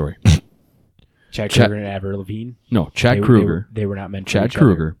news story. Chad Chad- Kroeger and Avril Lavigne. No, Chad They Kroeger. they were not meant for Chad each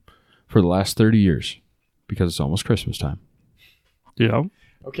other. Kroeger for the last 30 years, because it's almost Christmas time. Yeah.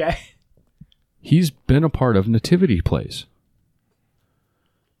 Okay. He's been a part of nativity plays.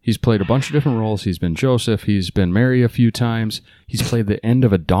 He's played a bunch of different roles. He's been Joseph. He's been Mary a few times. He's played the end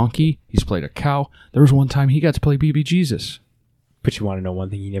of a donkey. He's played a cow. There was one time he got to play BB Jesus. But you want to know one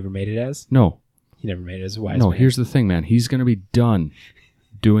thing he never made it as? No. He never made it as a wise No, man. here's the thing, man. He's going to be done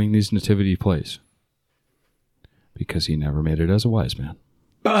doing these nativity plays because he never made it as a wise man.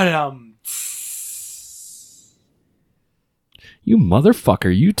 But, You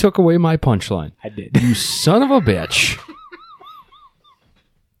motherfucker. You took away my punchline. I did. You son of a bitch.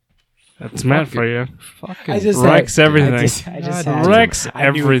 That's meant for you. Fucking I just Wrecks everything. I just had Wrecks to. I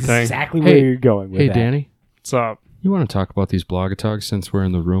knew everything. exactly Hey, where you're going with Hey, that. Danny. What's up? You want to talk about these blogatogs since we're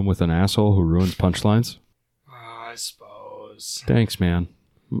in the room with an asshole who ruins punchlines? I suppose. Thanks, man.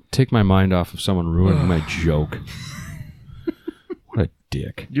 Take my mind off of someone ruining my joke. What a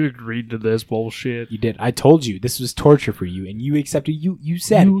dick. You agreed to this bullshit. You did. I told you this was torture for you, and you accepted. You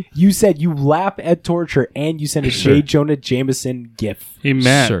said you laugh at torture, and you sent a Sir. J. Jonah Jameson gif. He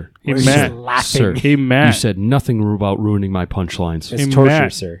mad. Sir. He Where mad. he's laughing. Sir. He mad. You said nothing about ruining my punchlines. It's He torture,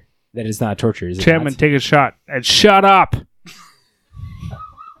 mad. sir. That is not torture. Is it Chapman, not? take a shot and shut up.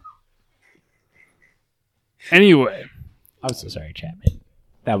 Anyway, I'm so sorry, Chapman.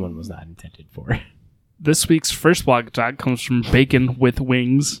 That one was not intended for. this week's first blog talk comes from Bacon with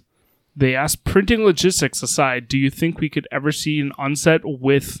Wings. They ask, printing logistics aside, do you think we could ever see an unset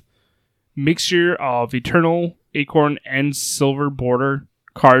with mixture of Eternal, Acorn, and Silver Border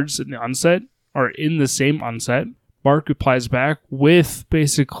cards in the unset, or in the same unset? Mark replies back with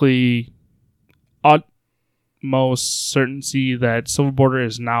basically utmost certainty that Silver Border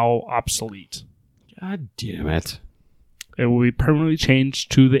is now obsolete. God damn it. It will be permanently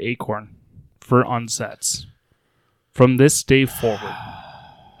changed to the Acorn for unsets from this day forward.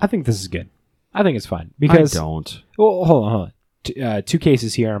 I think this is good. I think it's fine because. I don't. Well, hold on. Two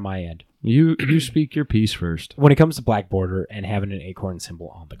cases here on my end. You speak your piece first. When it comes to Black Border and having an acorn symbol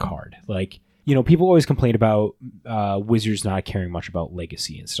on the card, like, you know, people always complain about Wizards not caring much about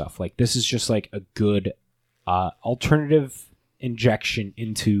legacy and stuff. Like, this is just like a good alternative injection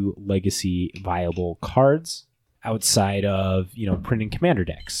into legacy viable cards outside of, you know, printing commander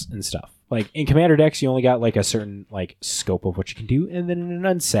decks and stuff. Like, in commander decks, you only got like a certain like scope of what you can do, and then in an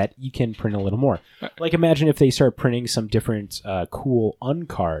unset, you can print a little more. Like, imagine if they start printing some different cool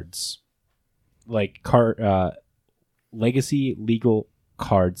uncards, like legacy legal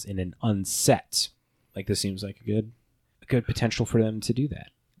cards in an unset. Like, this seems like a good potential for them to do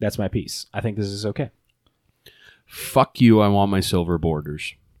that. That's my piece. I think this is okay. Fuck you, I want my silver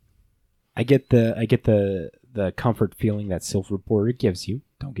borders. I get the comfort feeling that Silver Border gives you.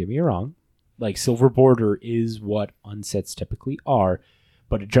 Don't get me wrong. Like, Silver Border is what unsets typically are,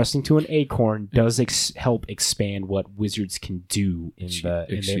 but adjusting to an acorn does help expand what Wizards can do in their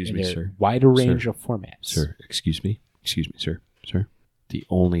sir. wider range Sir. of formats. Sir, excuse me, sir. The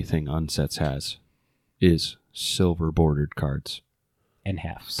only thing unsets has is silver bordered cards. And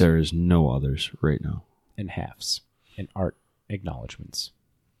halves. There is no others right now. And halves. And art acknowledgements.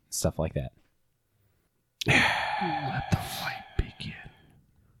 Stuff like that. Let the fight begin.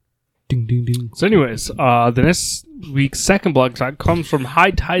 Ding, ding, ding. So anyways, the next week's second blog talk comes from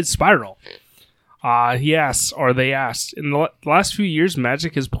High Tide Spiral. He asks, or they asked, in the last few years,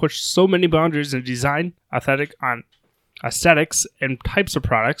 Magic has pushed so many boundaries in design, aesthetics, and types of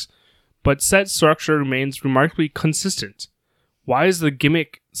products, but set structure remains remarkably consistent. Why does the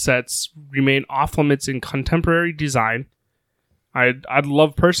gimmick sets remain off limits in contemporary design? I'd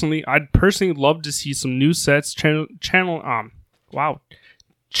personally love to see some new sets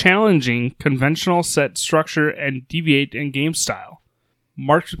challenging conventional set structure and deviate in game style.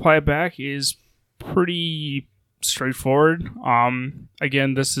 Mark's reply back is pretty straightforward.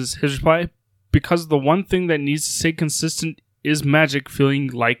 Again, this is his reply. Because the one thing that needs to stay consistent is Magic feeling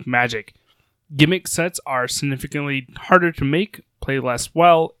like Magic. Gimmick sets are significantly harder to make, play less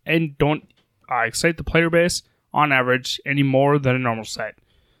well, and don't excite the player base on average any more than a normal set.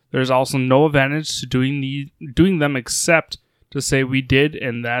 There's also no advantage to doing them except to say we did,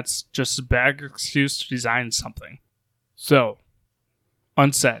 and that's just a bad excuse to design something. So,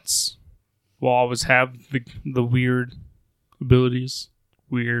 unsets will always have the weird abilities,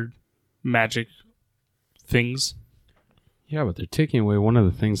 weird magic things. Yeah, but they're taking away one of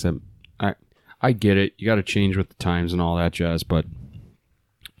the things that I get it. You got to change with the times and all that jazz,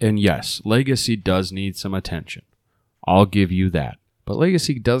 and yes, Legacy does need some attention. I'll give you that. But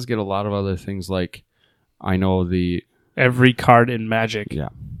Legacy does get a lot of other things, like I know every card in Magic. Yeah.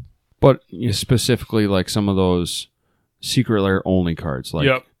 But specifically like some of those Secret Lair only cards,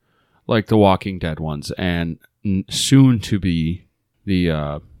 like the Walking Dead ones, and soon to be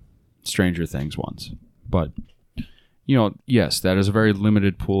the Stranger Things ones. But yes, that is a very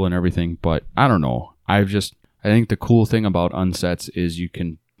limited pool and everything, but I don't know. I think the cool thing about unsets is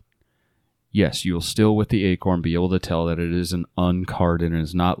you'll still with the Acorn be able to tell that it is an uncarded and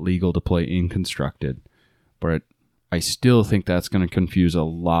is not legal to play in Constructed. But I still think that's going to confuse a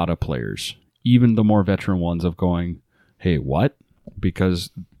lot of players, even the more veteran ones of going, hey, what?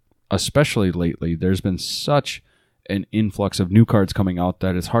 Because especially lately, there's been such an influx of new cards coming out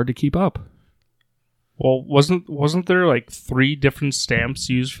that it's hard to keep up. Well, wasn't there like 3 different stamps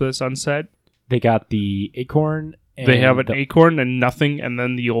used for this unset? They got the Acorn. And They have an Acorn and nothing, and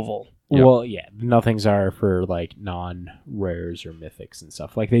then the oval. Yep. Well, yeah, nothings are for like non-rares or mythics and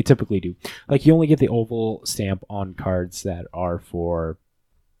stuff like they typically do. Like you only get the oval stamp on cards that are for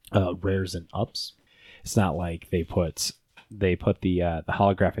rares and ups. It's not like they put the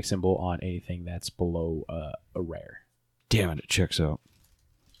holographic symbol on anything that's below a rare. Damn it, it checks out.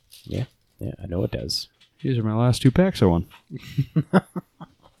 Yeah, I know it does. These are my last 2 packs I won.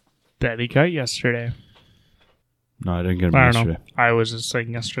 Daddy got yesterday. No, I didn't get them I don't yesterday. know. I was just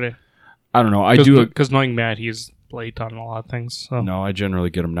saying yesterday. I don't know. Because knowing Matt, he's late on a lot of things. So. No, I generally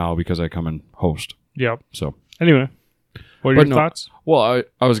get them now because I come and host. Yep. So Anyway, what are But your no. thoughts? Well,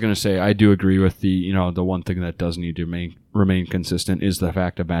 I was going to say, I do agree with the one thing that does need to remain consistent is the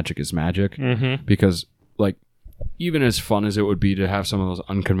fact that Magic is Magic. Mm-hmm. Because, like, even as fun as it would be to have some of those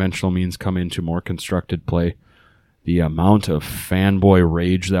unconventional means come into more constructed play, the amount of fanboy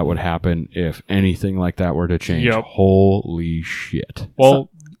rage that would happen if anything like that were to change. Yep. Holy shit. Well,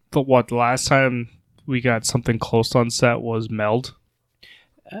 the last time we got something close to unset was Meld.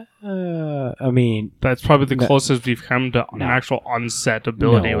 I mean, That's probably the No. closest we've come to an actual unset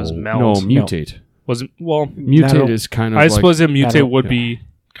ability. No. Was No, Meld. Mutate. Was it, well, Mutate No. is kind of I like... suppose a Mutate don't- would yeah. be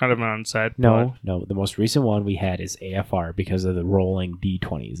kind of an unset. no. The most recent one we had is AFR because of the rolling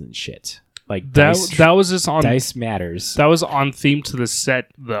D20s and shit. Like But dice, that was just on. dice matters. That was on theme to the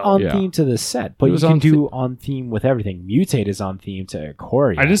set, though. On Yeah. theme to the set, but It you was can on do on theme with everything. Mutate is on theme to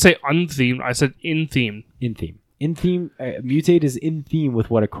Ikoria. I didn't say unthemed. I said in theme. In theme. Mutate is in theme with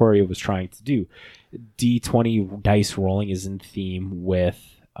what Ikoria was trying to do. D20 dice rolling is in theme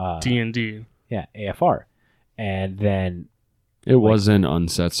with D&D. AFR, and then It was an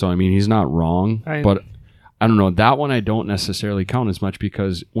unset, so I mean, he's not wrong, but I don't know. That one I don't necessarily count as much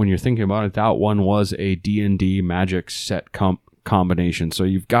because when you're thinking about it, that one was a D&D Magic set combination, so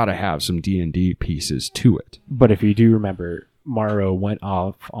you've got to have some D&D pieces to it. But if you do remember, Morrow went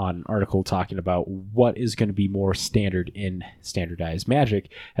off on an article talking about what is going to be more standard in standardized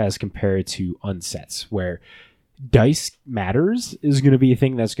Magic as compared to unsets, where dice matters is going to be a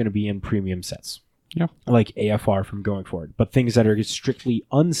thing that's going to be in premium sets. Yeah. Like AFR from going forward. But things that are strictly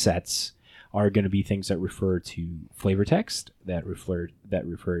unsets are going to be things that refer to flavor text, that refer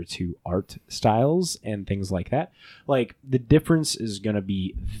to art styles and things like that. Like the difference is going to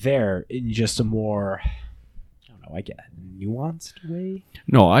be there in just a more, I don't know, I get nuanced way.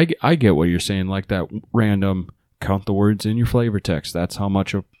 No, I get what you're saying, like that random count the words in your flavor text. That's how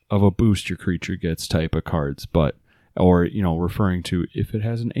much of a boost your creature gets type of cards, but or referring to if it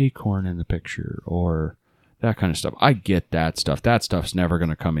has an acorn in the picture or that kind of stuff. I get that stuff. That stuff's never going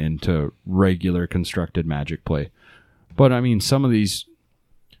to come into regular constructed Magic play. But I mean, some of these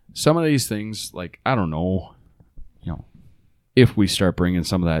things, like, I don't know, if we start bringing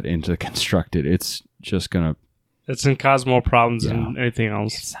some of that into constructed, it's just going to... It's going to cause more problems Yeah. than anything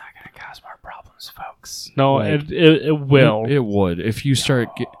else. It's not going to cause more problems, folks. No, Like, it will. It would. If you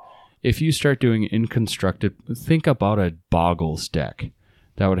start doing in constructed, think about a Boggles deck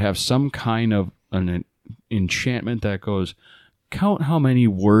that would have some kind of an enchantment that goes, count how many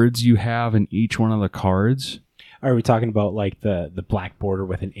words you have in each one of the cards. are we talking about like the black border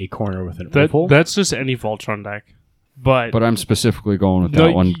with an acorn or with an oval? That's just any Voltron deck. But But I'm specifically going with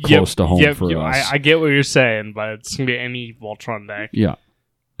that one close to home for us. I get what you're saying, but it's going to be any Voltron deck. Yeah.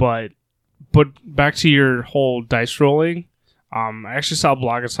 But back to your whole dice rolling, I actually saw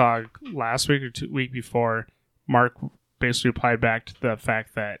Blogatog last week or week before. Mark basically replied back to the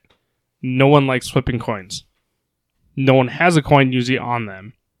fact that no one likes flipping coins. No one has a coin usually on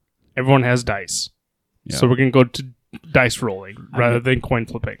them. Everyone has dice. Yeah. So we're going to go to dice rolling rather than coin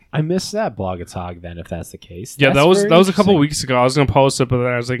flipping. I missed that Blogatog then, if that's the case. Yeah, That's that was a couple very weeks ago. I was going to post it, but then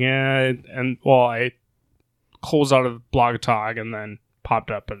I was like, I closed out of Blogatog and then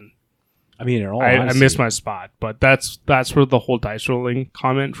popped up and I mean, in all I honesty, missed my spot, but that's where the whole dice rolling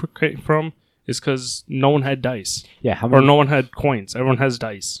comment came from. is because no one had dice. Yeah, how Or many no one had coins. Everyone has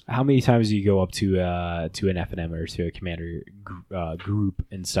dice. how many times do you go up to an FNM or to a commander group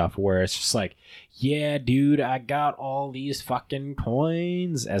and stuff where it's just like, yeah, dude, I got all these fucking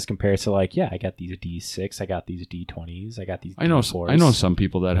coins, as compared to like, yeah, I got these D6, I got these D20s, I got these D4s. I know some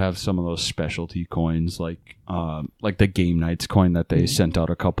people that have some of those specialty coins, like the Game Nights coin that they sent out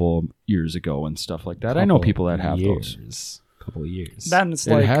a couple years ago and stuff like that. I know people that have those. Couple of years. Then it's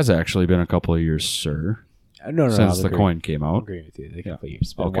It like has actually been a couple of years, sir, no, since I'll the agree. coin came I'll out. agree with you. A couple of years.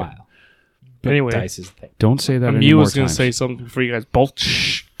 It's been Okay. a while. But Anyway. dice is the thing. Don't say that any Mew more was going to times. say something before you guys both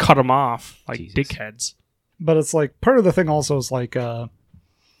cut him off like Jesus. dickheads. But it's like part of the thing also is like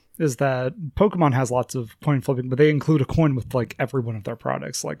is that Pokemon has lots of coin flipping, but they include a coin with like every one of their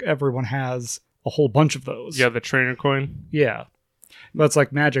products. Like everyone has a whole bunch of those. Yeah, the trainer coin. Yeah. But it's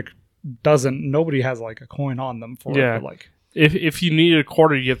like Magic doesn't, nobody has like a coin on them for Yeah. it. But like If you need a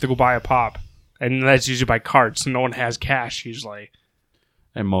quarter, you have to go buy a pop. And that's usually by card, so no one has cash usually.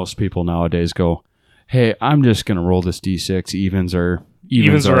 And most people nowadays go, "Hey, I'm just gonna roll this D6. Evens are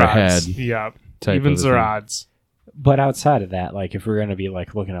ahead." odds. Yeah. type of Evens a are thing. odds. But outside of that, like if we're gonna be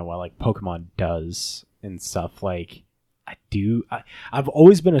like looking at what like Pokemon does and stuff, like I've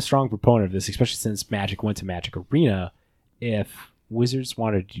always been a strong proponent of this, especially since Magic went to Magic Arena. If Wizards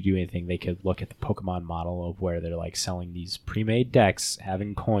wanted to do anything, they could look at the Pokemon model of where they're like selling these pre-made decks,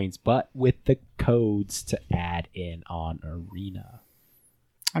 having coins, but with the codes to add in on Arena.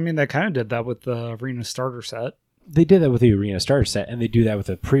 I mean, they kind of did that with the Arena starter set. They did that with the Arena starter set, and they do that with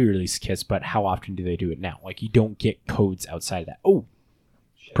the pre-release kits, but how often do they do it now? Like, you don't get codes outside of that. Oh,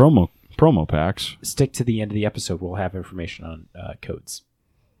 Promo packs. stick to the end of the episode. We'll have information on codes.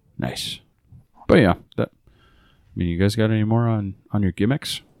 Nice. But yeah, you guys got any more on your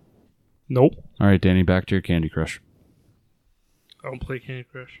gimmicks? Nope. All right, Danny, back to your Candy Crush. I don't play Candy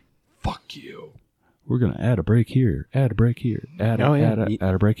Crush. Fuck you. We're gonna add a break here. Add a break here. Add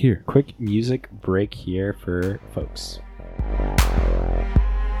a break here. Quick music break here for folks.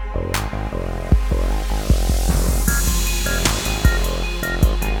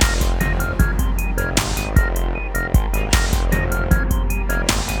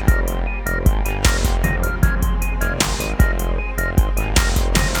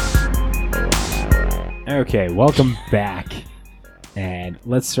 Okay, welcome back. And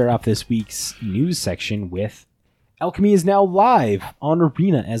let's start off this week's news section with Alchemy is now live on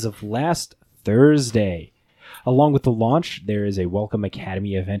Arena as of last Thursday. Along with the launch, there is a Welcome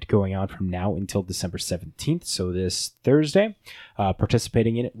Academy event going on from now until December 17th. So this Thursday,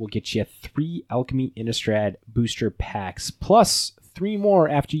 participating in it will get you 3 Alchemy Innistrad booster packs, plus 3 more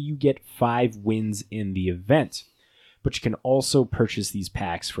after you get 5 wins in the event. But you can also purchase these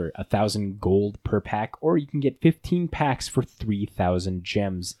packs for 1,000 gold per pack, or you can get 15 packs for 3,000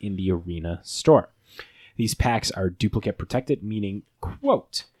 gems in the Arena store. These packs are duplicate protected, meaning,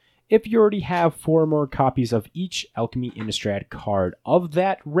 quote, if you already have 4 or more copies of each Alchemy Innistrad card of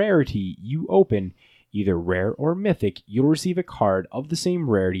that rarity you open, either rare or mythic, you'll receive a card of the same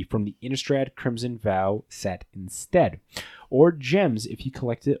rarity from the Innistrad Crimson Vow set instead, or gems if you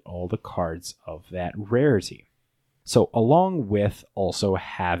collected all the cards of that rarity. So along with also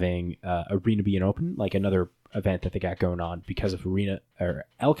having Arena being open, like another event that they got going on because of Arena or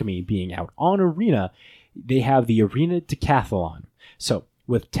Alchemy being out on Arena, they have the Arena Decathlon. So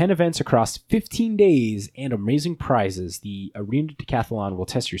with 10 events across 15 days and amazing prizes, the Arena Decathlon will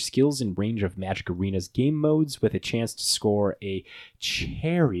test your skills in range of Magic Arena's game modes with a chance to score a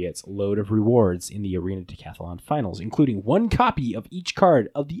chariot load of rewards in the Arena Decathlon finals, including 1 copy of each card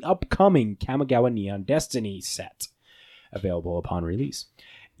of the upcoming Kamigawa Neon Destiny set, available upon release.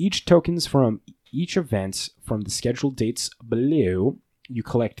 Each tokens from each event from the scheduled dates below. You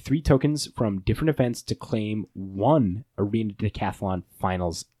collect 3 tokens from different events to claim 1 Arena Decathlon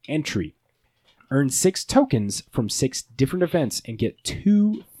Finals entry. Earn 6 tokens from 6 different events and get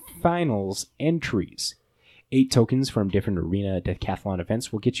 2 Finals entries. 8 tokens from different Arena Decathlon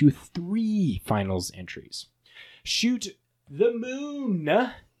events will get you 3 Finals entries. Shoot the moon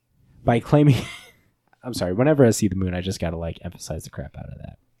by claiming... I'm sorry, whenever I see the moon, I just gotta like emphasize the crap out of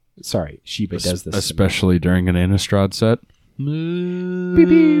that. Sorry, Sheba does this. Especially during an Innistrad set. Beep,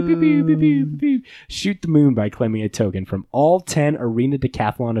 beep, beep, beep, beep, beep, beep. Shoot the moon by claiming a token from all 10 Arena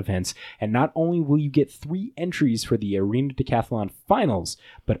Decathlon events, and not only will you get 3 entries for the Arena Decathlon Finals,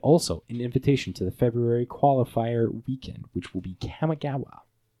 but also an invitation to the February qualifier weekend, which will be Kamigawa.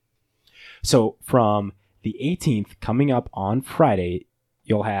 So from the 18th, coming up on Friday,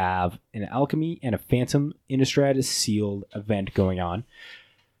 you'll have an Alchemy and a Phantom Innistrad sealed event going on.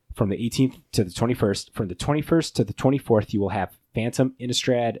 From the 18th to the 21st. From the 21st to the 24th, you will have Phantom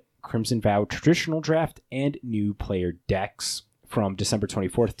Innistrad Crimson Vow Traditional Draft, and new player decks. From December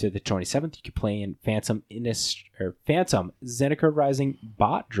 24th to the 27th, you can play in Phantom Zendikar Rising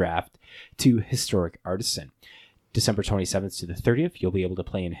Bot Draft to Historic Artisan. December 27th to the 30th, you'll be able to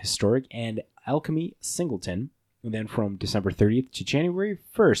play in Historic and Alchemy Singleton. And then from December 30th to January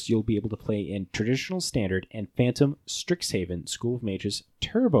 1st, you'll be able to play in Traditional Standard and Phantom Strixhaven School of Mages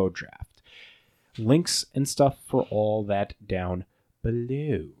Turbo Draft. Links and stuff for all that down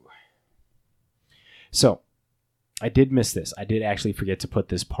below. So, I did miss this. I did actually forget to put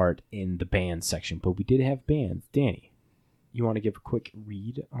this part in the bans section, but we did have bans. Danny, you want to give a quick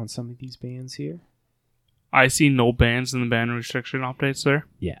read on some of these bans here? I see no bans in the ban restriction updates there.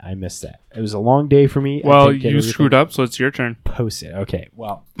 Yeah, I missed that. It was a long day for me. Well, you screwed up, so it's your turn. Post it. Okay,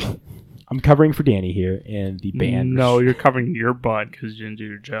 well, I'm covering for Danny here in the ban. No, you're covering your butt because you didn't do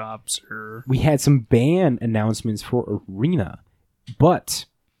your job, sir. We had some ban announcements for Arena, but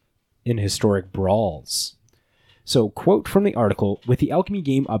in Historic Brawls. So, quote from the article, with the Alchemy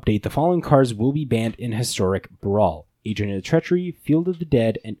game update, the following cards will be banned in Historic Brawl. Agent of Treachery, Field of the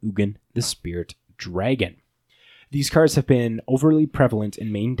Dead, and Ugin, the Spirit Dragon. These cards have been overly prevalent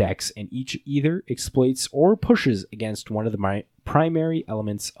in main decks, and each either exploits or pushes against one of the primary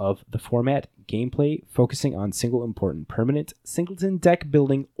elements of the format, gameplay, focusing on single important permanent, singleton deck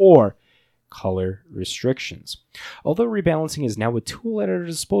building, or color restrictions. Although rebalancing is now a tool at our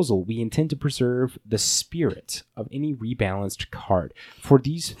disposal, we intend to preserve the spirit of any rebalanced card. For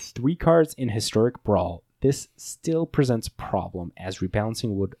these 3 cards in Historic Brawl, this still presents a problem, as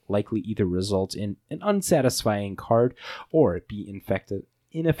rebalancing would likely either result in an unsatisfying card or be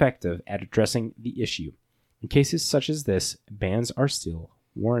ineffective at addressing the issue. In cases such as this, bans are still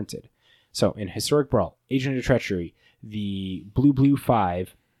warranted. So in Historic Brawl, Agent of Treachery, the blue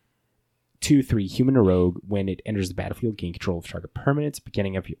 5 2/3 human or rogue, when it enters the battlefield, gain control of target permanents.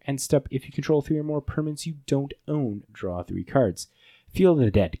 Beginning of your end step, if you control 3 or more permanents you don't own, draw 3 cards. Field of the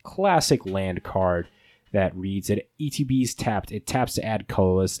Dead, classic land card that reads at ETB's tapped. It taps to add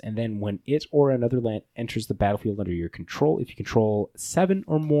colorless, and then when it or another land enters the battlefield under your control, if you control 7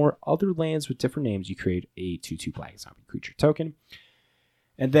 or more other lands with different names, you create a 2/2 black zombie creature token.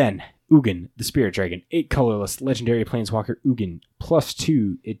 And then Ugin, the Spirit Dragon, 8 colorless, legendary planeswalker Ugin,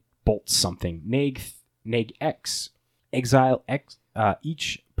 +2, it bolts something. Neg X, exile X,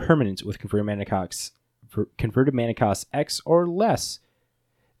 each permanent with converted mana cost X or less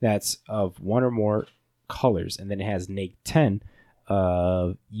that's of 1 or more colors. And then it has Neg 10,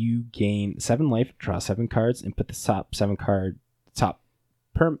 you gain 7 life, draw 7 cards, and put the top 7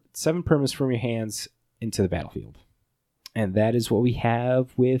 permanents from your hands into the battlefield. And that is what we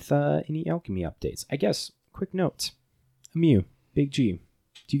have with any Alchemy updates. I guess, quick note. Mew, Big G,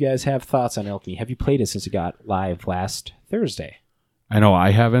 do you guys have thoughts on Alchemy? Have you played it since it got live last Thursday? I know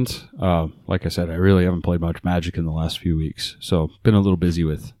I haven't. Like I said, I really haven't played much Magic in the last few weeks. So been a little busy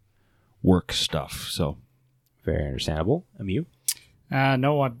with work stuff. So very understandable. Mew?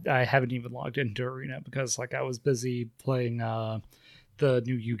 No, I haven't even logged into Arena because I was busy playing the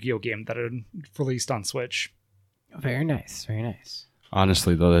new Yu-Gi-Oh game that had released on Switch. Very nice. Very nice.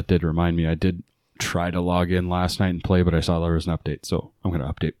 Honestly, though, that did remind me. I did try to log in last night and play, but I saw there was an update, so I'm going to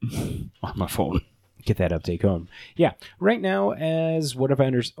update on my phone. Get that update going. Yeah, right now, as what I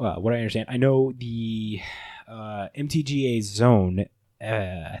understand, I know the MTGA Zone,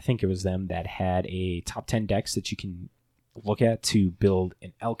 I think it was them that had a top 10 decks that you can look at to build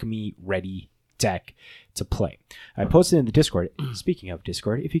an Alchemy-ready deck to play. I posted in the Discord. Speaking of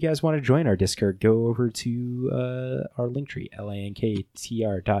Discord, if you guys want to join our Discord, go over to our Linktree,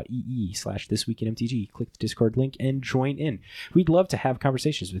 linktr.ee/thisweekinmtg. Click the Discord link and join in. We'd love to have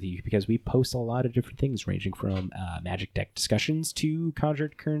conversations with you because we post a lot of different things, ranging from Magic deck discussions to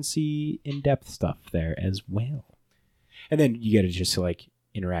Conjured Currency in-depth stuff there as well. And then you get to just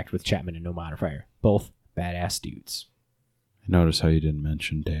interact with Chapman and No Modifier, both badass dudes. I notice how you didn't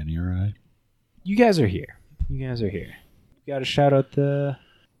mention Danny or I. You guys are here. You got to shout out the...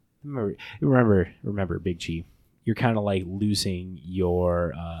 Remember, Big G, you're kind of losing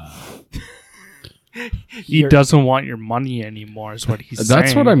your... He doesn't want your money anymore is what he's saying.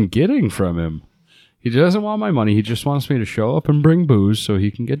 That's what I'm getting from him. He doesn't want my money. He just wants me to show up and bring booze so he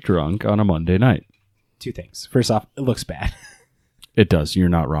can get drunk on a Monday night. 2 things. First off, it looks bad. It does. You're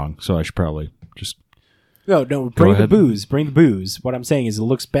not wrong. So I should probably just... No, bring the booze. Bring the booze. What I'm saying is it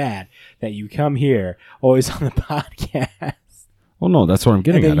looks bad that you come here always on the podcast. Well, no, that's what I'm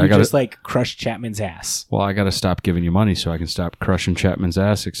getting and then at. You just crush Chapman's ass. Well, I got to stop giving you money so I can stop crushing Chapman's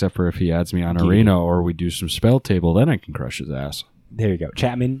ass, except for if he adds me on Arena or we do some spell table, then I can crush his ass. There you go.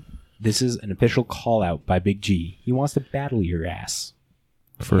 Chapman, this is an official call out by Big G. He wants to battle your ass.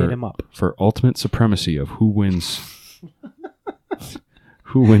 hit him up. For ultimate supremacy of who wins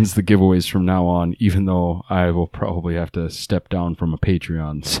who wins the giveaways from now on, even though I will probably have to step down from a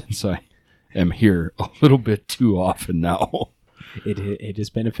Patreon since I am here a little bit too often now. It is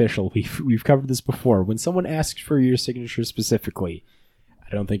beneficial. We've covered this before. When someone asks for your signature specifically,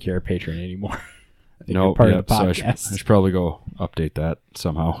 I don't think you're a patron anymore. I think you're part of the so podcast. I should probably go update that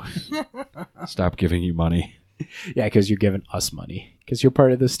somehow. Stop giving you money. Yeah, because you're giving us money. Because you're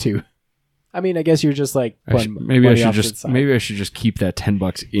part of this too. I mean, I guess you're just like Maybe I should just keep that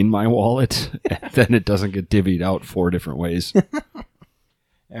 $10 in my wallet, and then it doesn't get divvied out 4 different ways.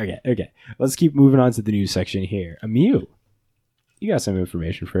 Okay. Let's keep moving on to the news section here. Amiu, you got some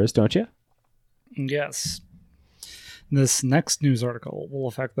information for us, don't you? Yes. This next news article will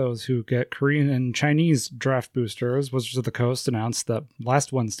affect those who get Korean and Chinese draft boosters. Wizards of the Coast announced that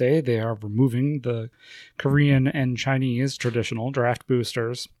last Wednesday they are removing the Korean and Chinese traditional draft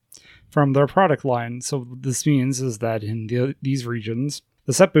boosters from their product line. So what this means is that in these regions,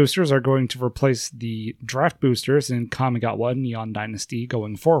 the set boosters are going to replace the draft boosters in Kamigawa Neon Dynasty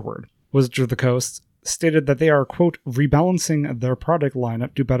going forward. Wizards of the Coast stated that they are, quote, rebalancing their product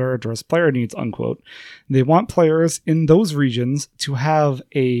lineup to better address player needs, unquote. They want players in those regions to have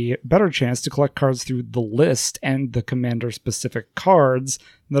a better chance to collect cards through the list and the commander-specific cards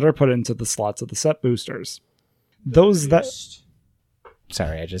that are put into the slots of the set boosters.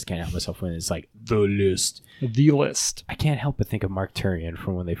 Sorry, I just can't help myself when it's like the list. The list. I can't help but think of Mark Turian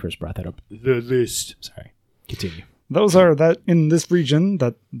from when they first brought that up. The list. Sorry. Continue. Those are that in this region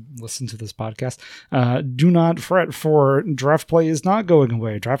that listen to this podcast. Do not fret, for draft play is not going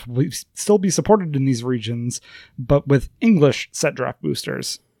away. Draft will still be supported in these regions, but with English set draft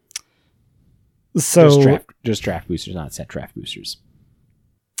boosters. So just draft boosters, not set draft boosters.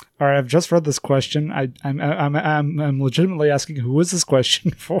 All right, I've just read this question. I'm legitimately asking, who is this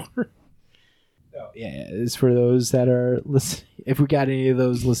question for? Oh, yeah, it's for those that are listening. If we got any of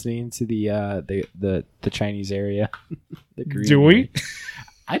those listening to the Chinese area, the Korean do we? area.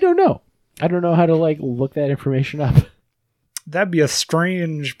 I don't know. I don't know how to look that information up. That'd be a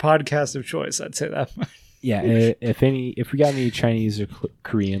strange podcast of choice. I'd say that much. Yeah, if we got any Chinese or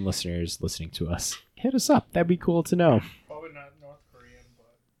Korean listeners listening to us, hit us up. That'd be cool to know. Probably not North Korean,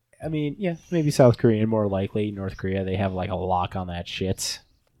 but I mean, yeah, maybe South Korean, more likely. North Korea, they have a lock on that shit.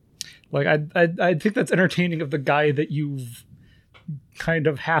 I think that's entertaining of the guy that you've kind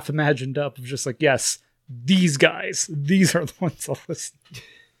of half imagined up of just yes, these guys, these are the ones I'll listen.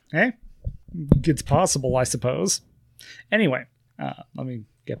 Hey, it's possible, I suppose. Anyway, let me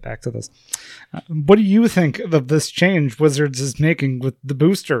get back to this. What do you think of this change Wizards is making with the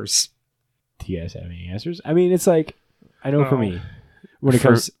boosters? Do you guys have any answers? I mean, it's I know for me, when it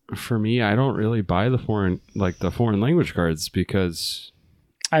comes for me, I don't really buy the foreign language cards because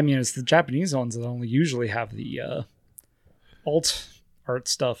I mean, it's the Japanese ones that only usually have the alt art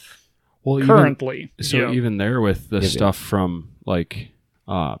stuff. Well, currently, even there with the stuff from the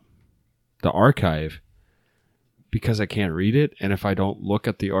archive, because I can't read it, and if I don't look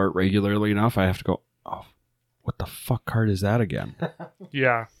at the art regularly enough, I have to go, oh, what the fuck card is that again?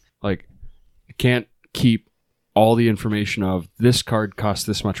 yeah. I can't keep all the information of this card costs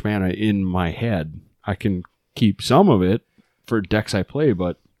this much mana in my head. I can keep some of it for decks I play,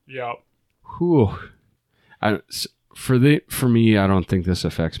 but yeah, for me, I don't think this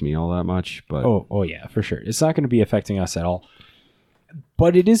affects me all that much. But oh yeah, for sure, it's not going to be affecting us at all.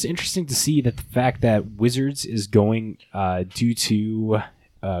 But it is interesting to see that the fact that Wizards is going due to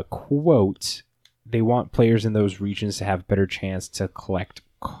quote, they want players in those regions to have better chance to collect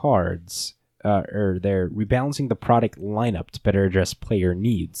cards, or they're rebalancing the product lineup to better address player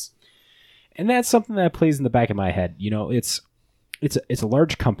needs. And that's something that plays in the back of my head. It's a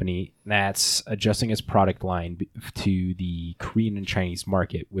large company that's adjusting its product line to the Korean and Chinese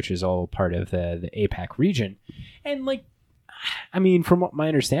market, which is all part of the APAC region. And I mean, from what my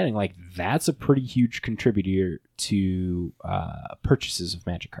understanding, that's a pretty huge contributor to purchases of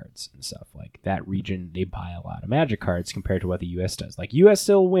Magic cards and stuff. That region, they buy a lot of Magic cards compared to what the U.S. does. U.S.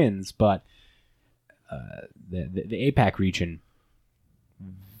 still wins, but the APAC region,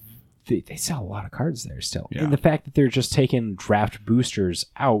 they sell a lot of cards there still. Yeah. And the fact that they're just taking draft boosters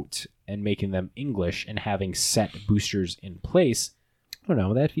out and making them English and having set boosters in place, I don't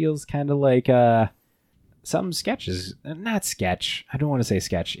know, that feels kind of like some sketches. Not sketch. I don't want to say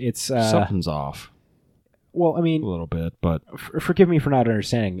sketch. It's something's off. Well, I mean, a little bit, but forgive me for not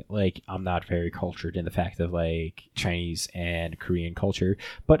understanding. I'm not very cultured in the fact of Chinese and Korean culture.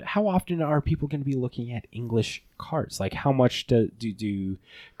 But how often are people going to be looking at English cards? How much do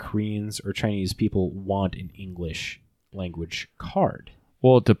Koreans or Chinese people want an English language card?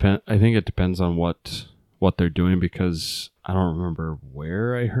 Well, I think it depends on what they're doing, because I don't remember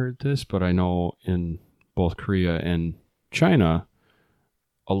where I heard this, but I know in both Korea and China,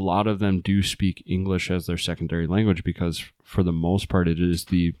 a lot of them do speak English as their secondary language because for the most part it is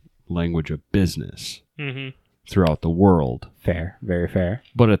the language of business throughout the world. Fair, very fair.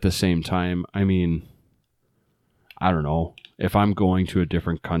 But at the same time, I mean, I don't know. If I'm going to a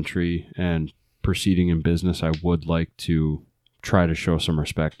different country and proceeding in business, I would like to try to show some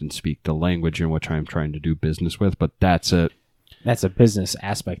respect and speak the language in which I'm trying to do business with. But that's a business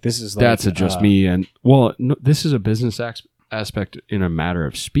aspect. This is like, that's just me. And well, no, this is a business aspect in a matter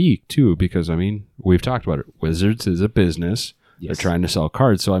of speak too, because I mean, we've talked about it. Wizards is a business. Yes. They're trying to sell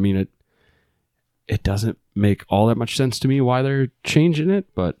cards. So I mean, it doesn't make all that much sense to me why they're changing it,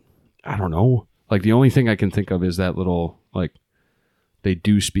 but I don't know. Like the only thing I can think of is that little, like, they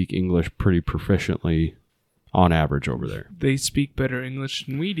do speak English pretty proficiently on average over there. They speak better English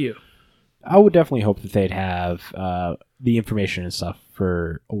than we do. I would definitely hope that they'd have the information and stuff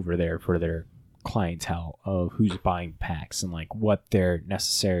for over there for their clientele of who's buying packs and like what their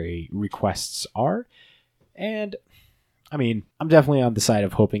necessary requests are. And I mean, I'm definitely on the side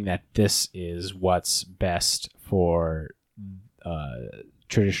of hoping that this is what's best for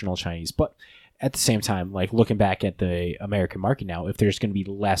traditional Chinese. But at the same time, like looking back at the American market now, if there's going to be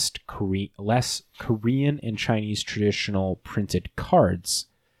less Korean and Chinese traditional printed cards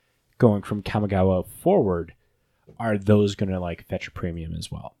going from Kamigawa forward, are those going to like fetch a premium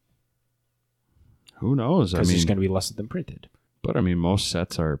as well? Who knows? Because there's going to be less of them printed. But I mean, most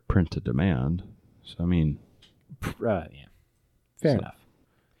sets are print to demand. So I mean, yeah, fair enough.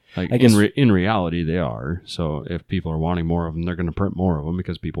 Like I guess, in reality, they are. So if people are wanting more of them, they're going to print more of them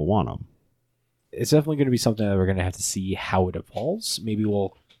because people want them. It's definitely going to be something that we're going to have to see how it evolves. Maybe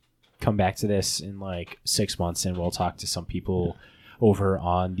we'll come back to this in like 6 months and we'll talk to some people over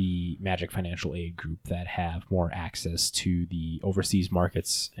on the Magic Financial Aid group that have more access to the overseas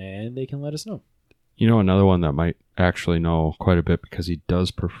markets, and they can let us know. You know, another one that might actually know quite a bit because he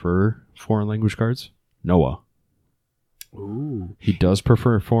does prefer foreign language cards? Noah. Ooh. He does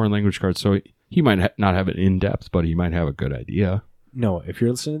prefer foreign language cards, so he might not have it in depth, but he might have a good idea. Noah, if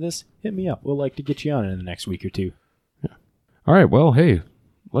you're listening to this, hit me up. We'll like to get you on in the next week or two. Yeah. All right. Well, hey,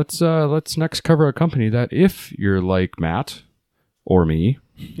 let's next cover a company that if you're like Matt or me.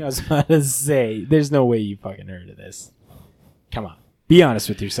 I was about to say, there's no way you fucking heard of this. Come on. Be honest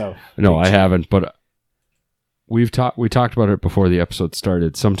with yourself. No, I haven't, but we talked about it before the episode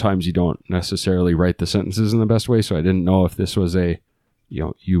started. Sometimes you don't necessarily write the sentences in the best way, so I didn't know if this was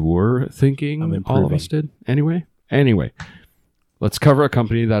you were thinking all of us did. Anyway, let's cover a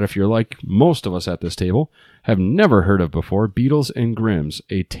company that if you're like most of us at this table have never heard of before, Beatles and Grimms,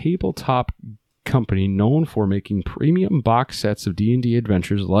 a tabletop company known for making premium box sets of D&D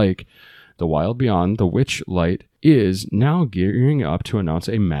adventures like The Wild Beyond, The Witchlight, is now gearing up to announce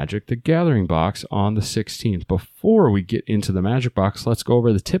a Magic the Gathering box on the 16th. Before we get into the Magic box, let's go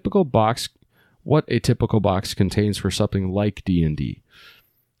over the typical box, what a typical box contains for something like D&D.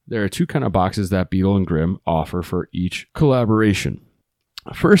 There are two kind of boxes that Beetle and Grimm offer for each collaboration.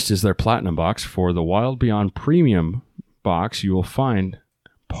 First is their Platinum box. For the Wild Beyond Premium box, you will find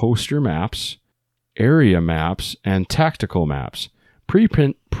poster maps, area maps, and tactical maps.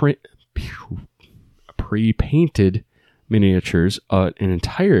 Pre-painted miniatures, an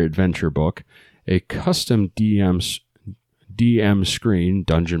entire adventure book, a custom DM screen,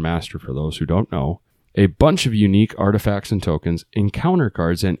 Dungeon Master for those who don't know, a bunch of unique artifacts and tokens, encounter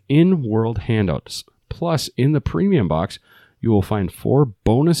cards, and in-world handouts. Plus, in the premium box, you will find 4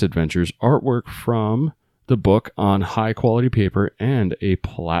 bonus adventures, artwork from the book on high-quality paper, and a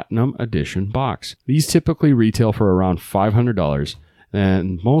Platinum Edition box. These typically retail for around $500.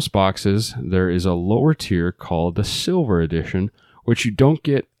 And most boxes, there is a lower tier called the Silver Edition, which you don't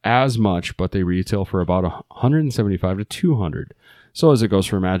get as much, but they retail for about $175 to $200. So as it goes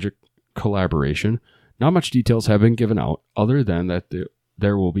for Magic collaboration, not much details have been given out, other than that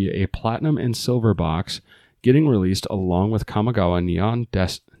there will be a Platinum and Silver box getting released along with Kamigawa Neon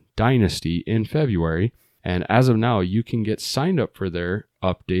Dynasty in February. And as of now, you can get signed up for their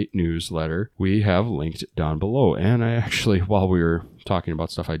update newsletter. We have linked down below. And I actually, while we were talking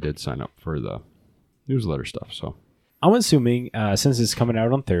about stuff, I did sign up for the newsletter stuff. So I'm assuming, since it's coming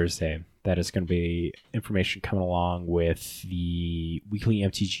out on Thursday, that it's going to be information coming along with the weekly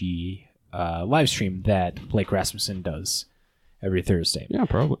MTG live stream that Blake Rasmussen does every Thursday. Yeah,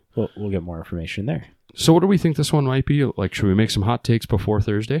 probably. We'll get more information there. So what do we think this one might be? Like, should we make some hot takes before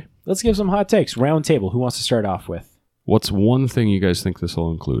Thursday? Let's give some hot takes. Round table. Who wants to start off with? What's one thing you guys think this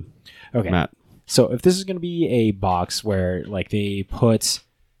will include? Okay. Matt. So if this is going to be a box where like they put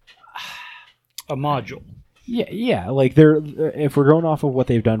A module. yeah, like they're if we're going off of what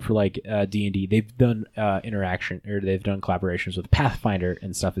they've done for like D&D, they've done interaction or they've done collaborations with Pathfinder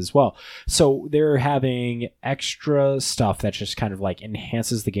and stuff as well. So they're having extra stuff that just kind of like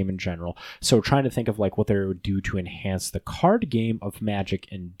enhances the game in general. So trying to think of like what they would do to enhance the card game of Magic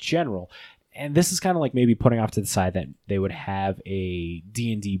in general. And this is kind of like maybe putting off to the side that they would have a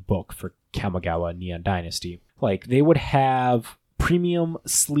D&D book for Kamigawa Neon Dynasty. Like they would have premium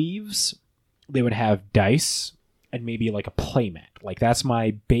sleeves, they would have dice, and maybe like a playmat. Like that's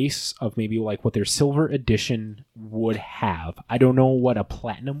my base of maybe like what their silver edition would have. I don't know what a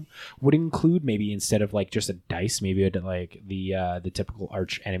platinum would include. Maybe instead of like just a dice, maybe it'd like the typical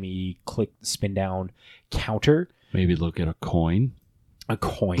arch enemy click spin down counter. Maybe look at a coin. A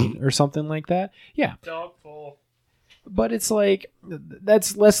coin or something like that. Yeah. Doubtful. But it's like,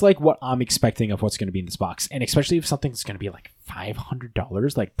 that's less like what I'm expecting of what's going to be in this box. And especially if something's going to be like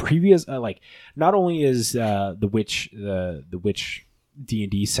 $500, like previous, like not only is the Witch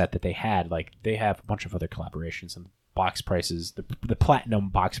D&D set that they had, like they have a bunch of other collaborations, and box prices, the platinum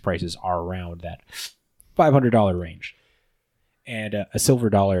box prices are around that $500 range. And a silver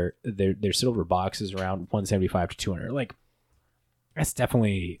dollar, their silver box is around $175 to $200. Like, that's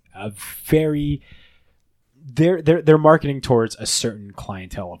definitely a very they're marketing towards a certain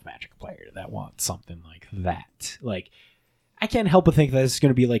clientele of Magic player that wants something like that. Like, I can't help but think that this is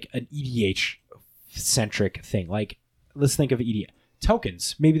going to be like an EDH centric thing. Like, let's think of EDH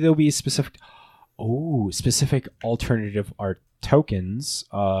tokens. Maybe there'll be specific alternative art tokens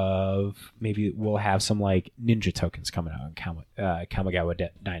of maybe we'll have some like ninja tokens coming out in Kamigawa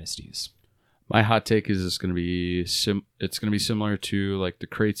Dynasties. My hot take is it's going to be it's going to be similar to like the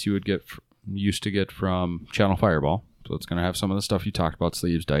crates you would used to get from Channel Fireball. So it's going to have some of the stuff you talked about: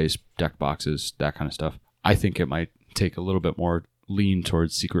 sleeves, dice, deck boxes, that kind of stuff. I think it might take a little bit more lean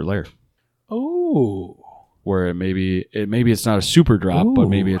towards Secret Lair. Oh, where maybe it's not a super drop, but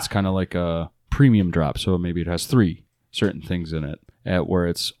maybe it's kind of like a premium drop. So maybe it has 3 certain things in it, where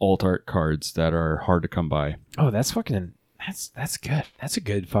it's alt art cards that are hard to come by. Oh, that's good. That's a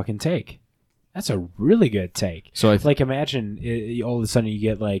good fucking take. That's a really good take. So like, imagine all of a sudden you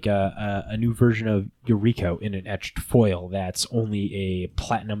get like a new version of Eureka in an etched foil that's only a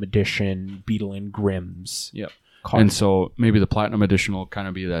platinum edition Beetle and Grimm's. Yep. Card. And so maybe the platinum edition will kind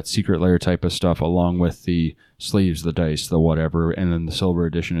of be that Secret Lair type of stuff, along with the sleeves, the dice, the whatever, and then the silver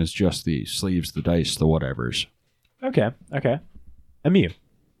edition is just the sleeves, the dice, the whatevers. Okay. Emu.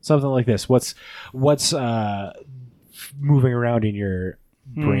 Something like this. What's moving around in your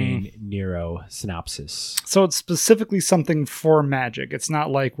brain, Nero synopsis? So it's specifically something for Magic. It's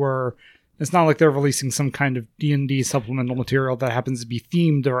not like they're releasing some kind of D&D supplemental material that happens to be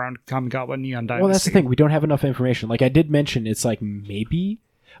themed around Kamigawa Neon Dynasty. Well, that's the thing. We don't have enough information. Like I did mention, it's like maybe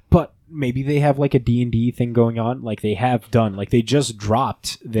they have like a D&D thing going on. Like they have done, like they just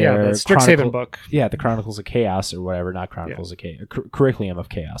dropped their the Strixhaven book. Yeah, the Chronicles of Chaos or whatever, not Chronicles of Chaos, Curriculum of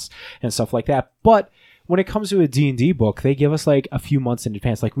Chaos and stuff like that. But when it comes to a D&D book, they give us like a few months in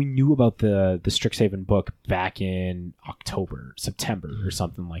advance. Like we knew about the Strixhaven book back in September or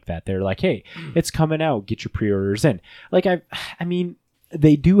something like that. They're like, hey, it's coming out. Get your pre-orders in. Like I mean,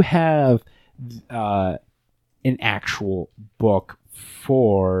 they do have an actual book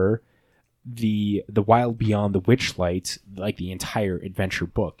for the Wild Beyond the Witchlight, like the entire adventure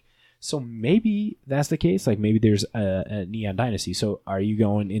book. So maybe that's the case. Like maybe there's a Neon Dynasty. So are you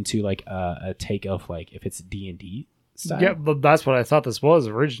going into like a take of like if it's D&D style? Yeah, but that's what I thought this was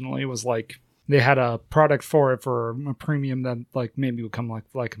originally. It was like they had a product for it for a premium that like maybe would come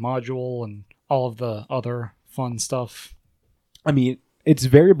like a module and all of the other fun stuff. I mean, it's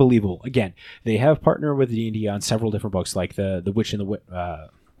very believable. Again, they have partnered with D&D on several different books, like the Witch and the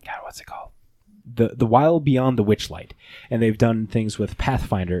what's it called? The Wild Beyond the Witchlight, and they've done things with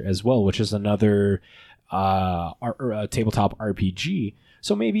Pathfinder as well, which is another tabletop RPG.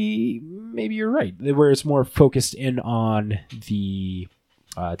 So maybe you're right, where it's more focused in on the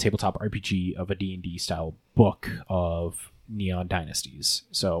tabletop RPG of a D&D style book of Neon Dynasties.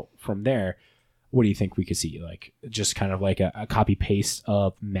 So from there, what do you think we could see? Like just kind of like a copy paste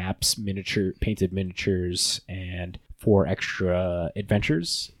of maps, painted miniatures, and 4 extra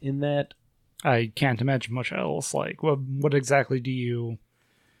adventures in that. I can't imagine much else. Like, what exactly do you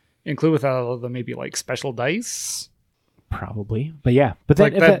include with all of the maybe like special dice? Probably, but yeah, but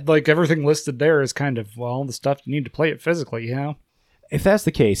then like everything listed there is kind of the stuff you need to play it physically. Yeah. If that's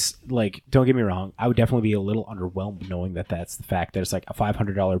the case, like, don't get me wrong, I would definitely be a little underwhelmed knowing that that's the fact that it's like a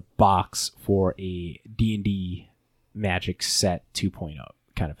 $500 box for a D&D Magic set 2.0.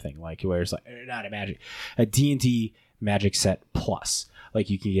 kind of thing, like where it's like not a D&D Magic set plus. Like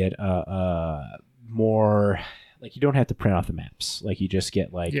you can get more, like you don't have to print off the maps. Like you just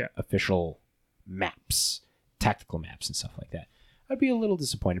get like official maps, tactical maps and stuff like that. I'd be a little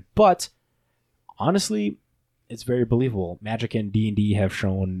disappointed, but honestly, it's very believable. Magic and D&D have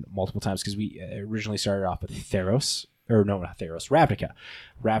shown multiple times, because we originally started off with Theros, or no, not Theros, Ravnica.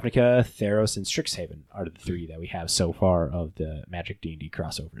 Ravnica, Theros, and Strixhaven are the three that we have so far of the Magic D&D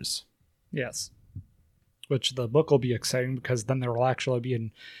crossovers. Yes. Which the book will be exciting, because then there will actually be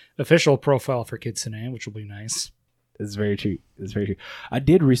an official profile for Kitsune, which will be nice. It's very true. It's very true. I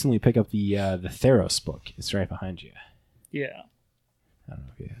did recently pick up the Theros book. It's right behind you. Yeah. I don't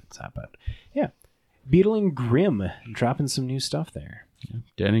know if it's that, but yeah. Beetle and Grimm dropping some new stuff there. Yeah.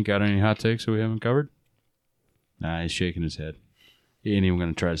 Danny, got any hot takes that we haven't covered? Nah, he's shaking his head. He ain't even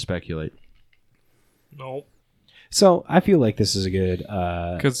going to try to speculate. Nope. So I feel like this is a good...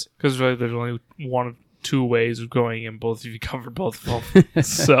 Because really there's only one of two ways of going, and both of you covered both of them.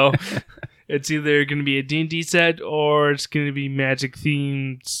 So it's either going to be a D&D set, or it's going to be Magic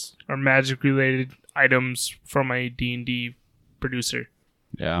themes or Magic related items from a D&D producer.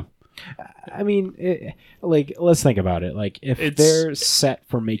 Yeah. I mean, let's think about it. Like, if they're set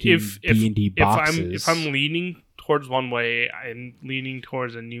for making D&D boxes... If I'm leaning towards one way, I'm leaning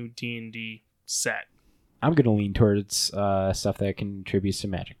towards a new D&D set. I'm going to lean towards stuff that contributes to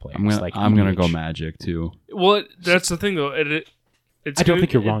Magic players. I'm going to go Magic, too. Well, that's the thing, though. I don't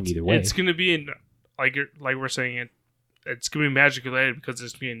think you're wrong either way. It's going to be, like we're saying, it's going to be Magic related, because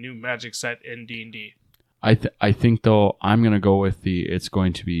there's going to be a new Magic set in D&D. I think, though, I'm going to go with it's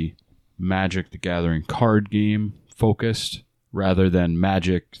going to be Magic the Gathering card game focused rather than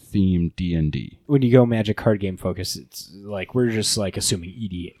Magic themed D&D. When you go Magic card game focused, it's like we're just like assuming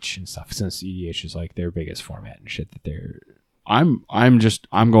EDH and stuff, since EDH is like their biggest format and shit that they're... I'm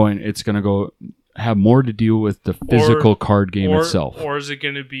going, it's going to go have more to do with the physical card game itself. Or is it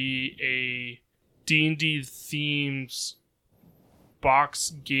going to be a D&D themed box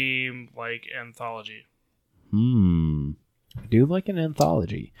game like anthology? I do like an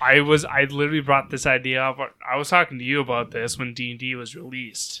anthology. I literally brought this idea up. I was talking to you about this when D&D was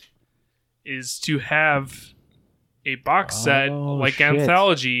released. Is to have a box set like shit.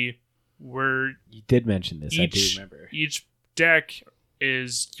 Anthology, where you did mention this. I do remember. Each deck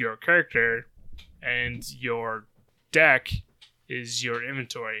is your character, and your deck is your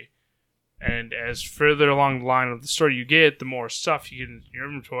inventory. And as further along the line of the story you get, the more stuff you get in your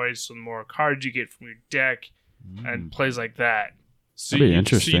inventory, so the more cards you get from your deck. And plays like that. So that'd be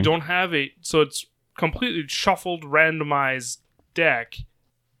interesting. So you don't have so it's completely shuffled, randomized deck,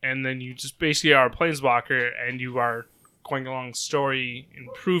 and then you just basically are a planeswalker, and you are going along story,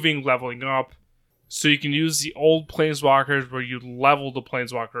 improving, leveling up. So you can use the old planeswalkers where you level the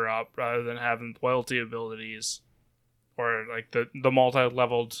planeswalker up rather than having loyalty abilities, or like the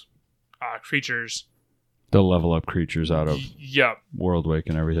multi-leveled creatures. They'll level up creatures out of Yep. Worldwake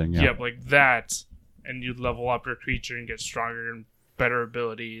and everything. Yeah. Yep, like that. And you level up your creature and get stronger and better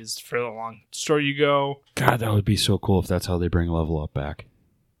abilities for the long story you go. God, that would be so cool if that's how they bring level up back.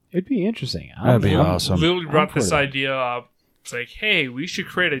 It'd be interesting. That'd be awesome. Literally brought this idea up. It's like, hey, we should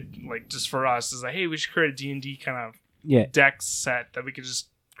create just for us, it's like, hey, we should create a D&D kind of deck set that we could just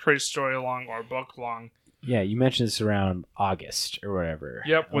create a story along or a book along. Yeah, you mentioned this around August or whatever.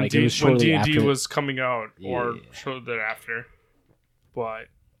 Yep, when D&D was coming out, or shortly thereafter. But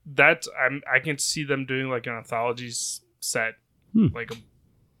that I can see them doing like an anthology set, like a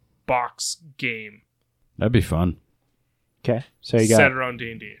box game. That'd be fun. Okay, so you got set around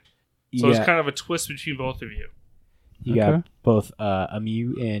D&D. So it's kind of a twist between both of you. You got both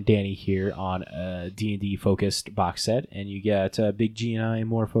Amu and Danny here on a D&D focused box set, and you got Big G and I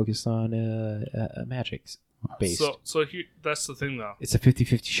more focused on Magic based. So here, that's the thing though. It's a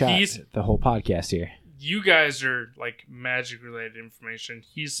 50-50 shot. The whole podcast here. You guys are like Magic related information.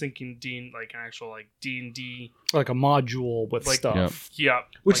 He's thinking like an actual like D&D, like a module with stuff. Yep.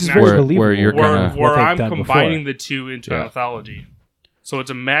 Which like is very believable. Where you're where I'm combining the two into an anthology. So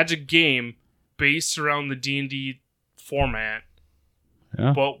it's a Magic game based around the D&D format,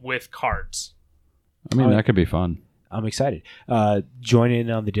 but with cards. I mean, that could be fun. I'm excited. Join in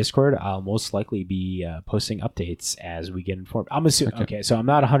on the Discord. I'll most likely be posting updates as we get informed. I'm assuming. Okay, so I'm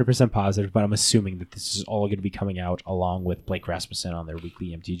not 100% positive, but I'm assuming that this is all going to be coming out along with Blake Rasmussen on their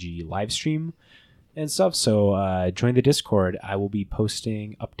weekly MTG live stream and stuff. So join the Discord. I will be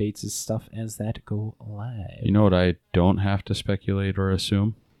posting updates and stuff as that go live. You know what I don't have to speculate or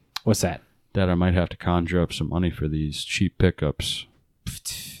assume? What's that? That I might have to conjure up some money for these cheap pickups.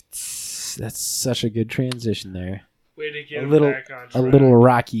 That's such a good transition there. Way to get a him little back on a track. little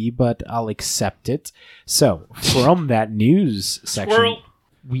rocky, but I'll accept it. So from that news section, Squirrel.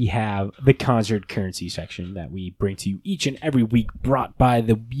 we have the Conjured Currency section that we bring to you each and every week, brought by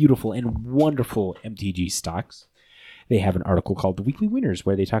the beautiful and wonderful MTG Stocks. They have an article called The Weekly Winners,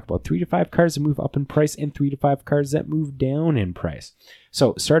 where they talk about 3 to 5 cards that move up in price and 3 to 5 cards that move down in price.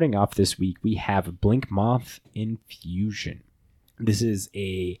 So starting off this week, we have Blink Moth Infusion. This is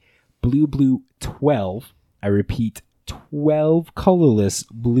a blue 12. I repeat, 12 colorless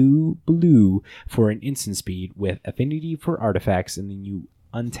blue for an instant speed with affinity for artifacts, and then you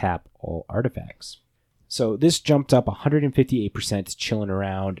untap all artifacts. So this jumped up 158%, chilling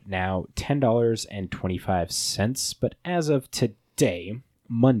around now $10.25. But as of today,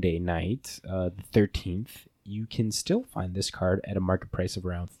 Monday night, the 13th, you can still find this card at a market price of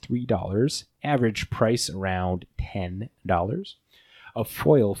around $3, average price around $10. A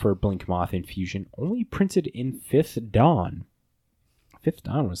foil for Blink Moth Infusion, only printed in Fifth Dawn. Fifth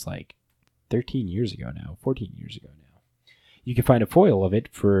Dawn was like 13 years ago now, 14 years ago now. You can find a foil of it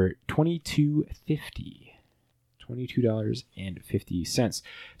for $22.50. $22.50.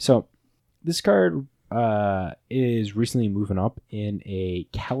 So this card is recently moving up in a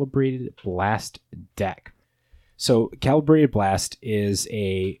Calibrated Blast deck. So Calibrated Blast is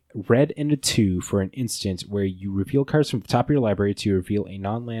a red and a 2 for an instant where you reveal cards from the top of your library to reveal a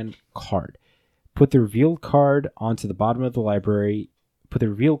non-land card. Put the revealed card onto the bottom of the library. Put the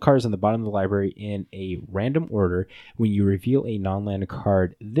revealed cards on the bottom of the library in a random order. When you reveal a non-land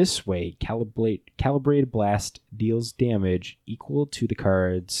card this way, Calibrated Blast deals damage equal to the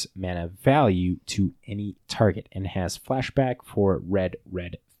card's mana value to any target and has flashback for red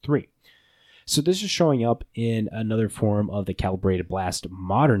 3. So this is showing up in another form of the Calibrated Blast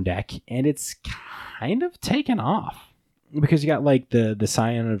modern deck, and it's kind of taken off because you got like the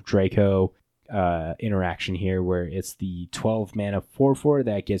Scion of Draco interaction here, where it's the 12 mana 4/4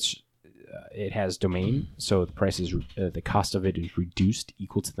 that gets it has domain, so the price is the cost of it is reduced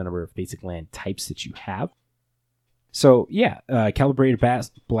equal to the number of basic land types that you have. So yeah, Calibrated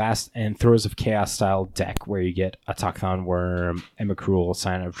Blast and Throes of Chaos style deck where you get a Tok'thon Worm, Emrakul,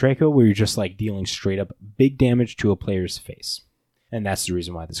 Scion of Draco, where you're just like dealing straight up big damage to a player's face. And that's the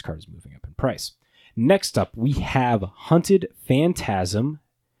reason why this card is moving up in price. Next up, we have Hunted Phantasm,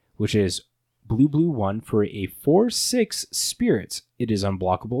 which is blue 1 for a 4/6 spirit. It is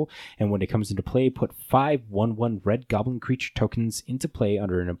unblockable, and when it comes into play, put 5 1/1 red goblin creature tokens into play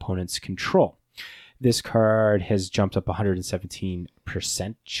under an opponent's control. This card has jumped up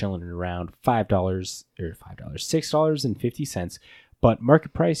 117%, chilling around $6.50, but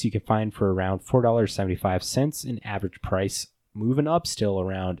market price you can find for around $4.75, and average price moving up still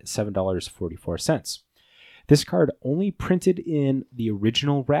around $7.44. This card only printed in the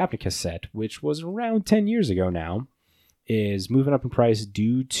original Ravnica set, which was around 10 years ago now, is moving up in price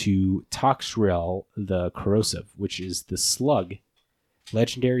due to Toxriel the Corrosive, which is the slug,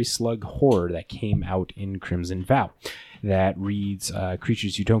 legendary slug horror that came out in Crimson Vow. That reads,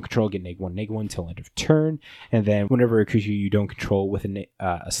 creatures you don't control get -1/-1 till end of turn, and then whenever a creature you don't control with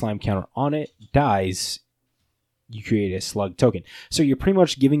a slime counter on it dies, you create a slug token. So you're pretty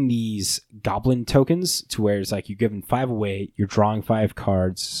much giving these goblin tokens to where it's like you're giving 5 away, you're drawing 5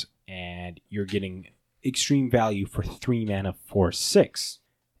 cards, and you're getting extreme value for 3 mana 4/6.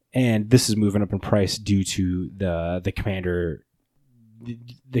 And this is moving up in price due to the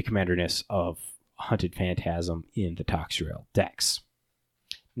commanderness of Hunted Phantasm in the Toxriel decks.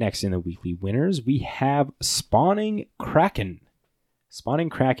 Next in the weekly winners, we have Spawning Kraken. Spawning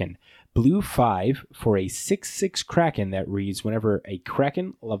Kraken. Blue 5 for a 6/6 Kraken that reads, whenever a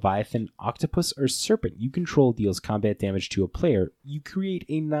Kraken, Leviathan, Octopus, or Serpent you control deals combat damage to a player, you create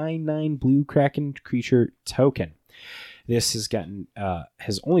a 9/9 blue Kraken creature token. This has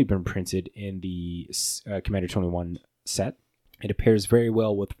only been printed in the Commander 21 set. It pairs very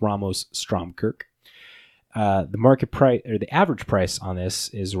well with Ramos Stromkirk. The market price, or the average price on this,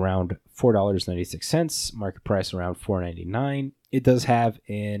 is around $4.96. Market price around $4.99. It does have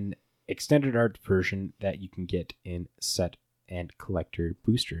an extended art version that you can get in set and collector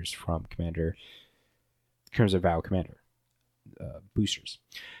boosters from Crimson Vow Commander boosters.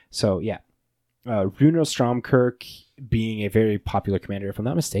 So yeah, Runo Stromkirk being a very popular commander, if I'm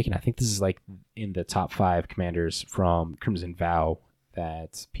not mistaken, I think this is like in the top 5 commanders from Crimson Vow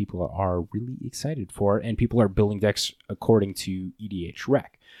that people are really excited for, and people are building decks according to EDH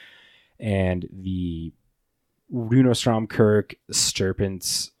Rec. And the Runo Stromkirk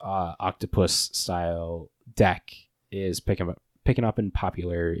Serpent's Octopus style deck is picking up in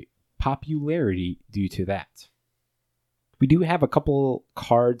popularity due to that. We do have a couple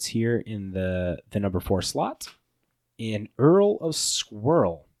cards here in the number 4 slot. an Earl of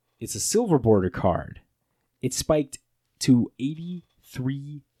Squirrel. It's a silver border card. It spiked to $83.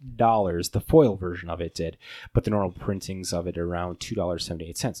 The foil version of it did, but the normal printings of it are around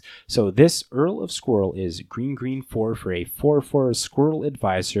 $2.78. So this Earl of Squirrel is green 4 for a 4/4 Squirrel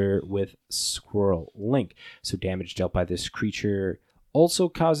Advisor with Squirrel Link. So damage dealt by this creature also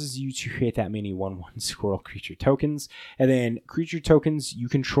causes you to create that many 1/1 squirrel creature tokens. And then creature tokens you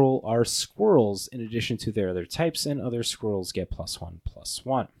control are squirrels in addition to their other types, and other squirrels get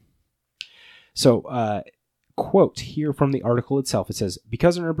 +1/+1. So, quote here from the article itself. It says,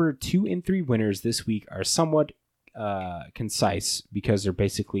 because remember 2 and 3 winners this week are somewhat concise because they're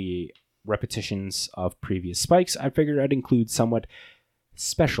basically repetitions of previous spikes, I figured I'd include somewhat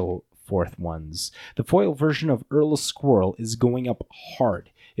special 4th ones. The foil version of Earl of Squirrel is going up hard.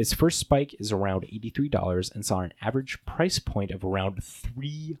 Its first spike is around $83 and saw an average price point of around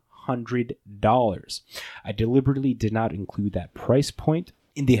 $300. I deliberately did not include that price point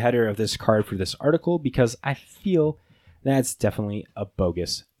in the header of this card for this article because I feel that's definitely a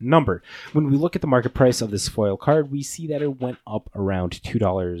bogus number. When we look at the market price of this foil card, we see that it went up around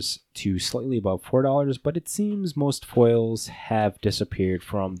 $2 to slightly above $4, but it seems most foils have disappeared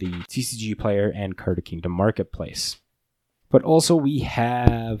from the TCG Player and Card Kingdom marketplace. But also we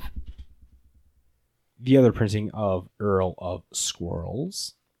have the other printing of Earl of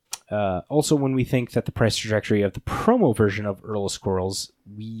Squirrels. Also, when we think that the price trajectory of the promo version of Earl of Squirrels,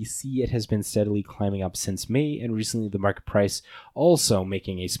 we see it has been steadily climbing up since May, and recently the market price also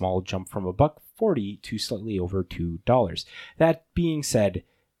making a small jump from $1.40 to slightly over $2. That being said,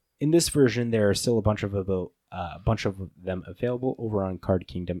 in this version, there are still a bunch of them available over on Card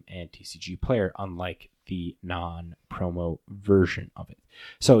Kingdom and TCG Player, unlike the non-promo version of it.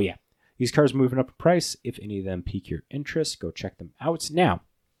 So yeah, these cards moving up in price. If any of them pique your interest, go check them out. Now,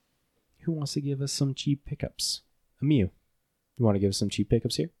 who wants to give us some cheap pickups? Amiu, you want to give us some cheap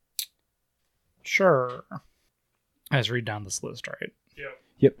pickups here? Sure. Let's read down this list, right?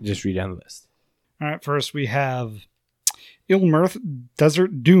 Yep, just read down the list. All right, first we have Ilmirth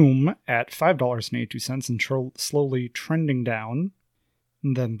Desert Doom at $5.82 and slowly trending down.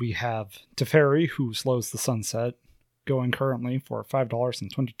 And then we have Teferi, who slows the sunset, going currently for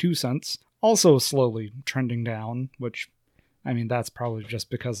 $5.22, also slowly trending down, which, I mean, that's probably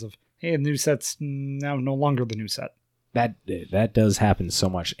just because of, hey, the new set's now no longer the new set. That does happen so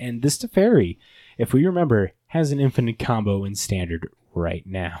much. And this Teferi, if we remember, has an infinite combo in Standard right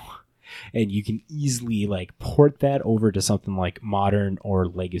now. And you can easily port that over to something like Modern or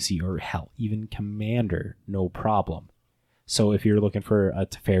Legacy or hell, even Commander, no problem. So if you're looking for a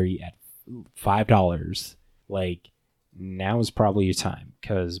Teferi at $5, now is probably your time,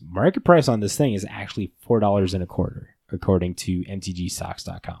 because market price on this thing is actually $4.25, according to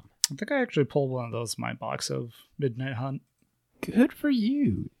mtgstocks.com. I think I actually pulled one of those in my box of Midnight Hunt. Good for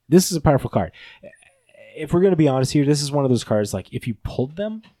you. This is a powerful card. If we're going to be honest here, this is one of those cards, if you pulled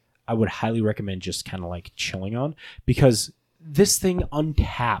them, I would highly recommend just kind of chilling on, because this thing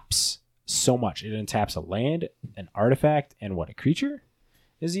untaps so much. It untaps a land, an artifact, and a creature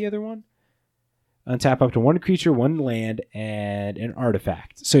is the other one. Untap up to 1 creature, 1 land, and an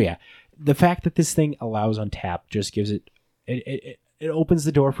artifact. So yeah, the fact that this thing allows untap just gives it opens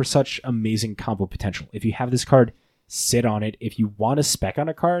the door for such amazing combo potential. If you have this card, sit on it. If you want to spec on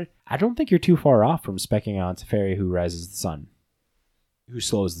a card, I don't think you're too far off from specking on Teferi, who rises the sun, who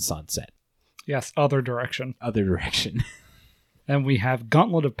slows the sunset. Yes, other direction. Other direction. And we have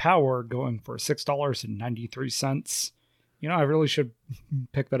Gauntlet of Power going for $6.93. I really should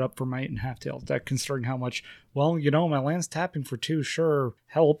pick that up for my 8.5 Tails deck, considering how much, my land's tapping for 2 sure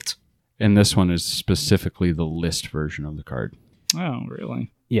helped. And this one is specifically the list version of the card. Oh,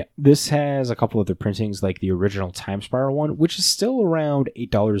 really? Yeah, this has a couple other printings, like the original Time Spiral one, which is still around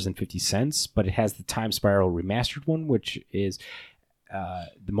 $8.50, but it has the Time Spiral Remastered one, which is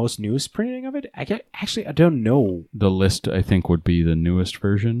the most newest printing of it. I don't know. The list, I think, would be the newest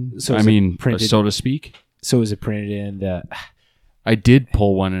version. So printed, so to speak. So is it printed in the... I did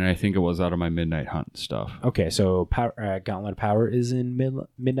pull one, and I think it was out of my Midnight Hunt stuff. Okay, so Gauntlet of Power is in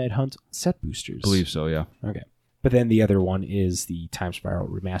Midnight Hunt set boosters. I believe so, yeah. Okay. But then the other one is the Time Spiral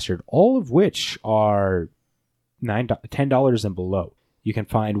Remastered, all of which are $10 and below. You can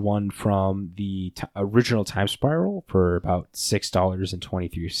find one from the original Time Spiral for about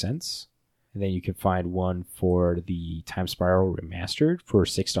 $6.23. And then you can find one for the Time Spiral Remastered for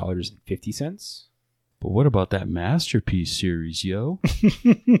 $6.50. But what about that Masterpiece series, yo?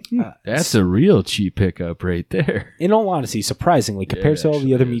 That's a real cheap pickup right there. In all honesty, surprisingly, compared to all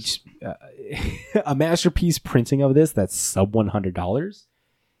the other a Masterpiece printing of this that's sub $100.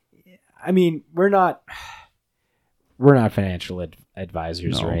 I mean, we're not we're not financial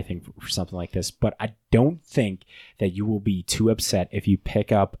advisors No. or anything for something like this, but I don't think that you will be too upset if you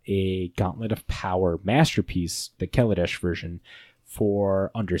pick up a Gauntlet of Power Masterpiece, the Kaladesh version,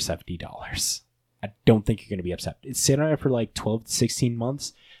 for under $70. I don't think you're going to be upset. It's sitting on it for like 12 to 16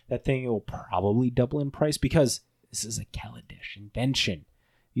 months. That thing will probably double in price because this is a Kaladesh invention.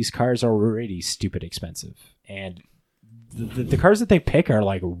 These cars are already stupid expensive, and the cars that they pick are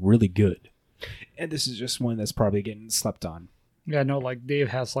like really good. And this is just one that's probably getting slept on. Yeah, I know, like, Dave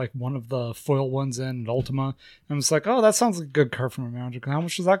has, like, one of the foil ones in at Ultima. And it's like, oh, that sounds like a good car from a Magic. How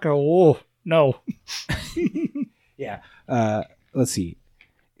much does that go? Oh, no. Yeah. Let's see.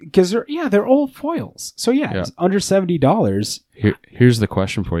 Because they're old foils. So Yeah. it's under $70. Here's the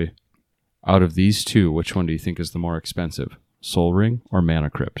question for you. Out of these two, which one do you think is the more expensive? Soul Ring or Mana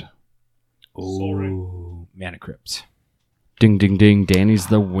Crypt? Soul Ring. Ooh, Mana Crypt. Ding, ding, ding. Danny's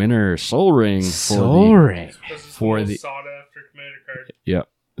the winner. Soul Ring. Soul Ring. For the- sought after commander card. Yep.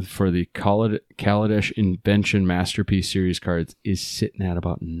 For the Kaladesh Invention Masterpiece Series cards is sitting at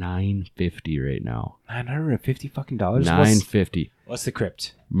about $950 right now. $950 fucking dollars. $950. What's the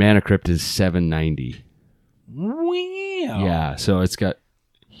crypt? Mana Crypt is $790. Wow. Yeah, so it's got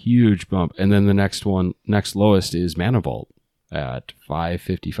huge bump. And then the next lowest is Mana Vault at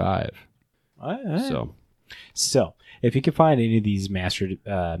 $555. So, if you can find any of these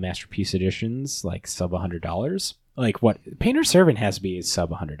masterpiece editions, like sub $100, like what Painter Servant has to be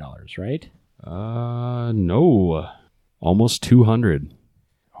sub $100, right? No, almost 200.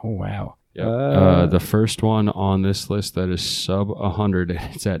 Oh wow. Yep. The first one on this list that is sub 100,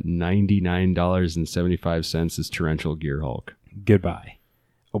 it's at $99.75 is Torrential Gear Hulk. Goodbye.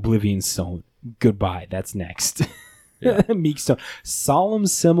 Oblivion Stone. Goodbye. That's next. Yeah. Meek Stone. Solemn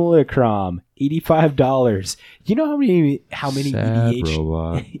Simulacrum. $85. You know how many Sad EDH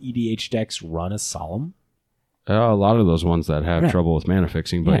robot. EDH decks run a Solemn? A lot of those ones that have Yeah. trouble with mana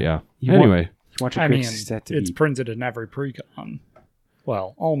fixing, but Yeah. yeah. You want- Anyway, You want your I mean, crits set to it's be printed in every precon.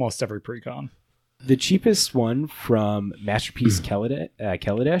 Well, almost every precon. the cheapest one from Masterpiece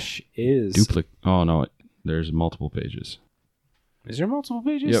Kaladesh is Oh no, there's multiple pages. Is there multiple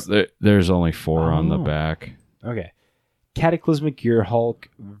pages? Yep, there's only 4 on the Oh. back. Okay. Cataclysmic Gear Hulk,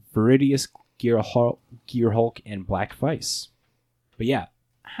 Viridius Gear Hulk, and Black Vice. But yeah,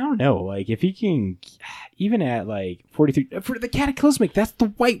 I don't know. Like, if you can, even at like 43 for the Cataclysmic, that's the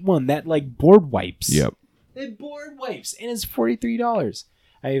white one that like board wipes. Yep. It board wipes, and it's $43.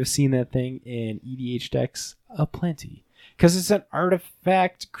 I have seen that thing in EDH decks aplenty because it's an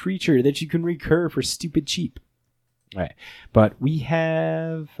artifact creature that you can recur for stupid cheap. All right, but we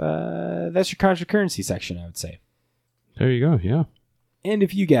have that's your contra currency section, I would say. There you go. Yeah. And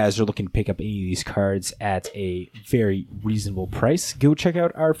if you guys are looking to pick up any of these cards at a very reasonable price, go check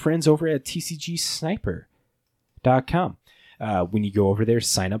out our friends over at tcgsniper.com. When you go over there,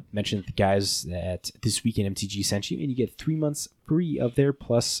 sign up, mention the guys that This Week in MTG sent you, and you get 3 months free of their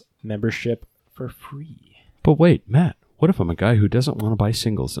Plus membership for free. But wait, Matt, what if I'm a guy who doesn't want to buy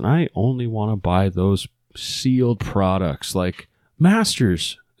singles and I only want to buy those sealed products like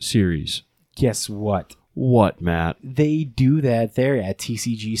Masters series? Guess what? What, Matt? They do that there at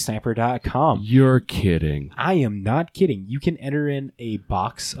tcgsniper.com. You're kidding. I am not kidding. You can enter in a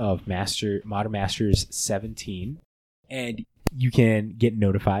box of Modern Masters 17, and you can get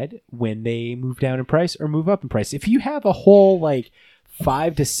notified when they move down in price or move up in price. If you have a whole like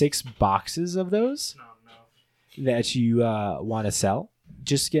 5 to 6 boxes of those that you want to sell,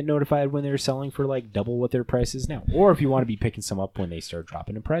 just get notified when they're selling for like double what their price is now. Or if you want to be picking some up when they start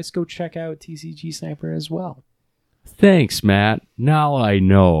dropping in price, go check out TCG Sniper as well. Thanks, Matt. Now I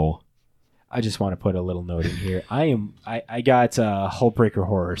know. I just want to put a little note in here. I got Hullbreaker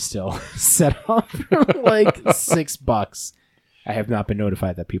Horror still set up for like $6. I have not been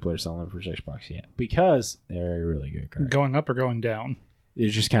notified that people are selling for $6 yet because they're a really good card. Going up or going down? They're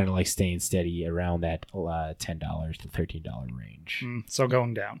just kind of like staying steady around that $10 to $13 range. So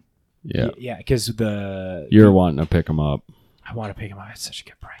going down. Yeah. Yeah, because You're wanting to pick them up. I want to pick them up at such a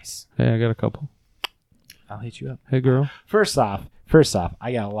good price. Hey, I got a couple. I'll hit you up. Hey, girl. First off,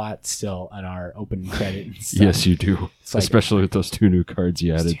 I got a lot still on our open credit and stuff. Yes, you do. It's like- Especially with those 2 new cards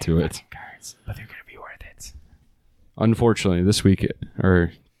you added to it. Cards, but they're gonna be worth it. Unfortunately, this week,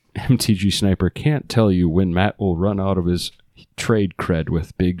 MTG Sniper can't tell you when Matt will run out of his trade cred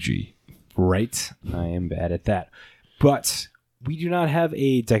with Big G. Right. I am bad at that. But we do not have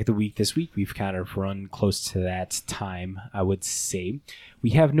a deck of the week this week. We've kind of run close to that time, I would say.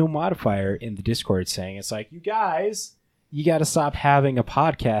 We have no modifier in the Discord saying it's like, you guys, you got to stop having a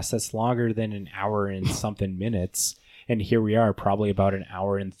podcast that's longer than an hour and something minutes. And here we are, probably about an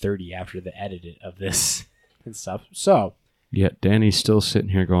hour and 30 after the edit of this. and stuff. So, Yet Danny's still sitting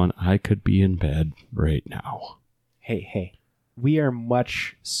here going, I could be in bed right now. hey, we are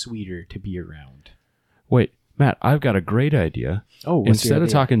much sweeter to be around. Wait, Matt, I've got a great idea. Oh, what's Instead your of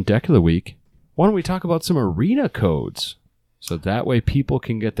idea? talking Deck of the Week, why don't we talk about some arena codes? So that way people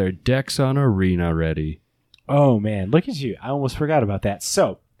can get their decks on arena ready. Oh man, look at you! I almost forgot about that.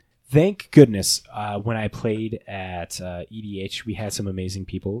 So, thank goodness, when I played at EDH, we had some amazing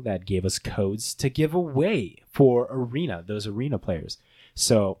people that gave us codes to give away for arena. Those arena players.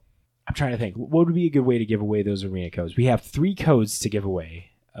 So, I'm trying to think, what would be a good way to give away those arena codes? We have 3 codes to give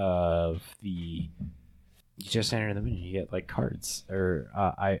away. Of the, you just enter them and you get like cards or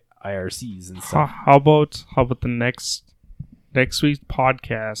IRCs and stuff. How about the next week's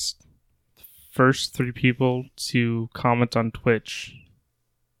podcast? First 3 people to comment on Twitch,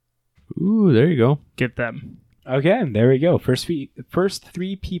 Ooh, there you go. get them. Okay, there we go. First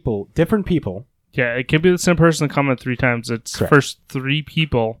 3 people, different people. Yeah, it can be the same person that commented 3 times. It's Correct. first 3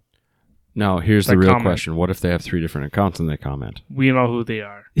 people. Now, here's the Like real comment. question. What if they have 3 different accounts and they comment? We know who they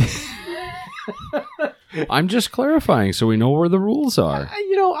are. I'm just clarifying so we know where the rules are.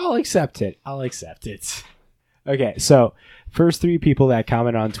 I'll accept it. Okay, so first 3 people that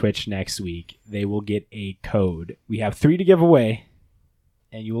comment on Twitch next week, they will get a code. We have 3 to give away,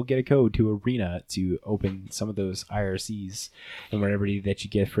 and you will get a code to Arena to open some of those IRCs and whatever that you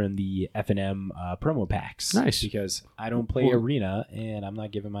get from the F&M promo packs. Nice. Because I don't play Well- Arena, and I'm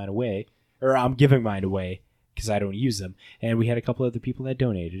not giving mine away. Or I'm giving mine away because I don't use them. And we had a couple other people that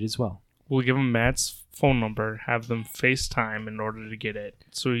donated as well. We'll give them Matt's phone number, have them FaceTime in order to get it.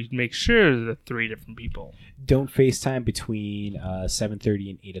 So we make sure that 3 different people. Don't FaceTime between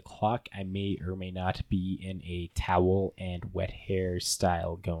 7:30 and 8 o'clock. I may or may not be in a towel and wet hair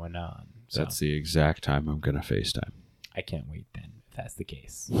style going on. So That's the exact time I'm going to FaceTime. I can't wait then, if that's the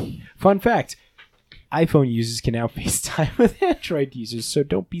case. Fun fact, iPhone users can now FaceTime with Android users, so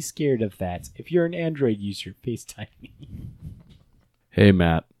don't be scared of that. If you're an Android user, FaceTime me. Hey,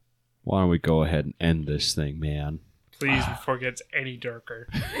 Matt, why don't we go ahead and end this thing, man? Please, before it gets any darker.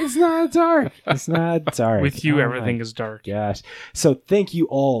 It's not dark. It's not dark. With you, Oh my everything is dark. Gosh. So thank you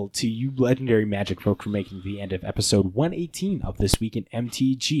all to you legendary magic folk for making the end of episode 118 of This Week in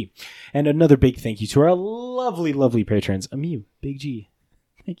MTG. And another big thank you to our lovely, lovely patrons, Amu, Big G.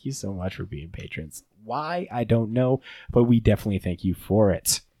 Thank you so much for being patrons. Why? I don't know, but we definitely thank you for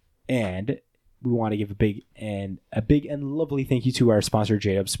it. And we want to give a big and lovely thank you to our sponsor,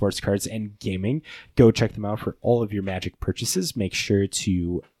 J-Dub Sports Cards and Gaming. Go check them out for all of your Magic purchases. Make sure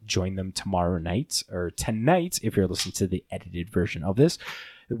to join them tomorrow night or tonight if you're listening to the edited version of this,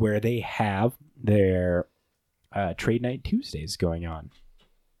 where they have their Trade Night Tuesdays going on.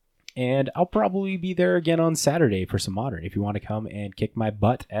 And I'll probably be there again on Saturday for some Modern. If you want to come and kick my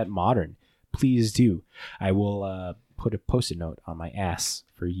butt at Modern, please do. I will put a Post-it note on my ass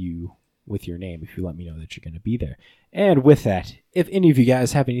for you with your name if you let me know that you're going to be there. And with that, if any of you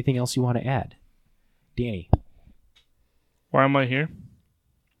guys have anything else you want to add, Danny, Why am I here?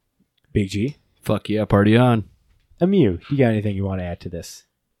 Big G, Fuck yeah, party on. Amu, you got anything you want to add to this?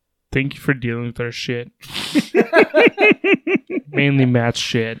 Thank you for dealing with our shit. Mainly Matt's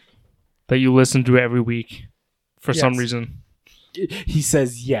shit that you listen to every week for some Yes. reason. He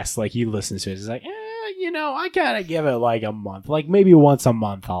says yes, like he listens to it. He's like, I gotta give it like a month. Like maybe once a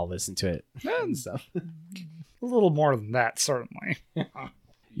month I'll listen to it and stuff. A little more than that, certainly.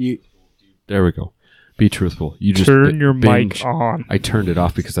 There we go. Be truthful. You just Turn your binge. mic on. I turned it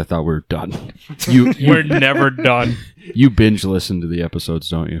off because I thought we were done. You We're never done. you binge listen to the episodes,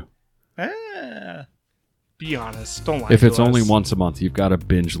 don't you? Be honest. Don't lie If to it's only us. once a month, you've got to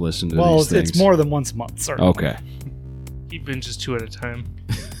binge listen to Well, these things. it's more than once a month, certainly. Okay. He binges 2 at a time.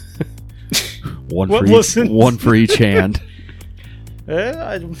 One What for each, listens? one for each hand.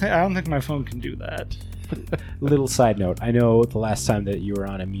 I don't think my phone can do that. Little side note, I know the last time that you were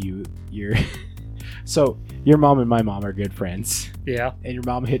on a mute, so your mom and my mom are good friends, Yeah. and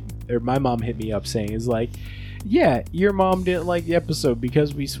my mom hit me up saying, is like, yeah, your mom didn't like the episode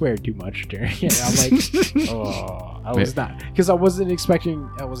because we swear too much during it. I'm like, oh, I was not, because I wasn't expecting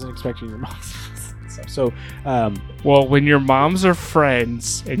your mom stuff. So, Well, when your moms are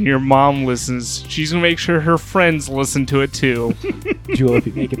friends and your mom listens, she's going to make sure her friends listen to it too. Jewel, if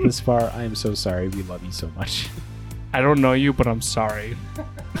you make it this far, I am so sorry. We love you so much. I don't know you, but I'm sorry.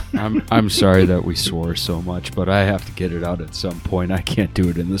 I'm sorry that we swore so much, but I have to get it out at some point. I can't do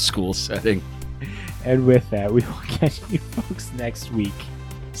it in the school setting. And with that, we will catch you folks next week.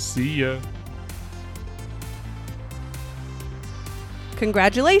 See ya.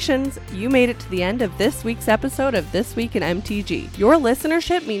 Congratulations! You made it to the end of this week's episode of This Week in MTG. Your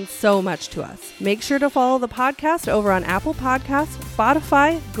listenership means so much to us. Make sure to follow the podcast over on Apple Podcasts,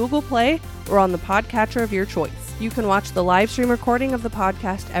 Spotify, Google Play, or on the podcatcher of your choice. You can watch the live stream recording of the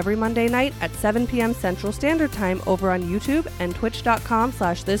podcast every Monday night at 7 p.m. Central Standard Time over on YouTube and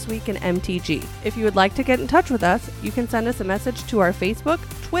twitch.com/thisweekinmtg. If you would like to get in touch with us, you can send us a message to our Facebook,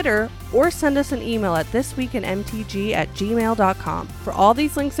 Twitter, or send us an email at thisweekinmtg@gmail.com. For all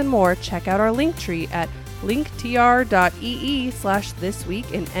these links and more, check out our link tree at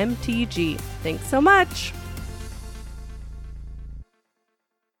linktr.ee/thisweekinmtg. Thanks so much!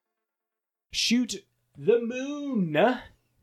 Shoot the moon.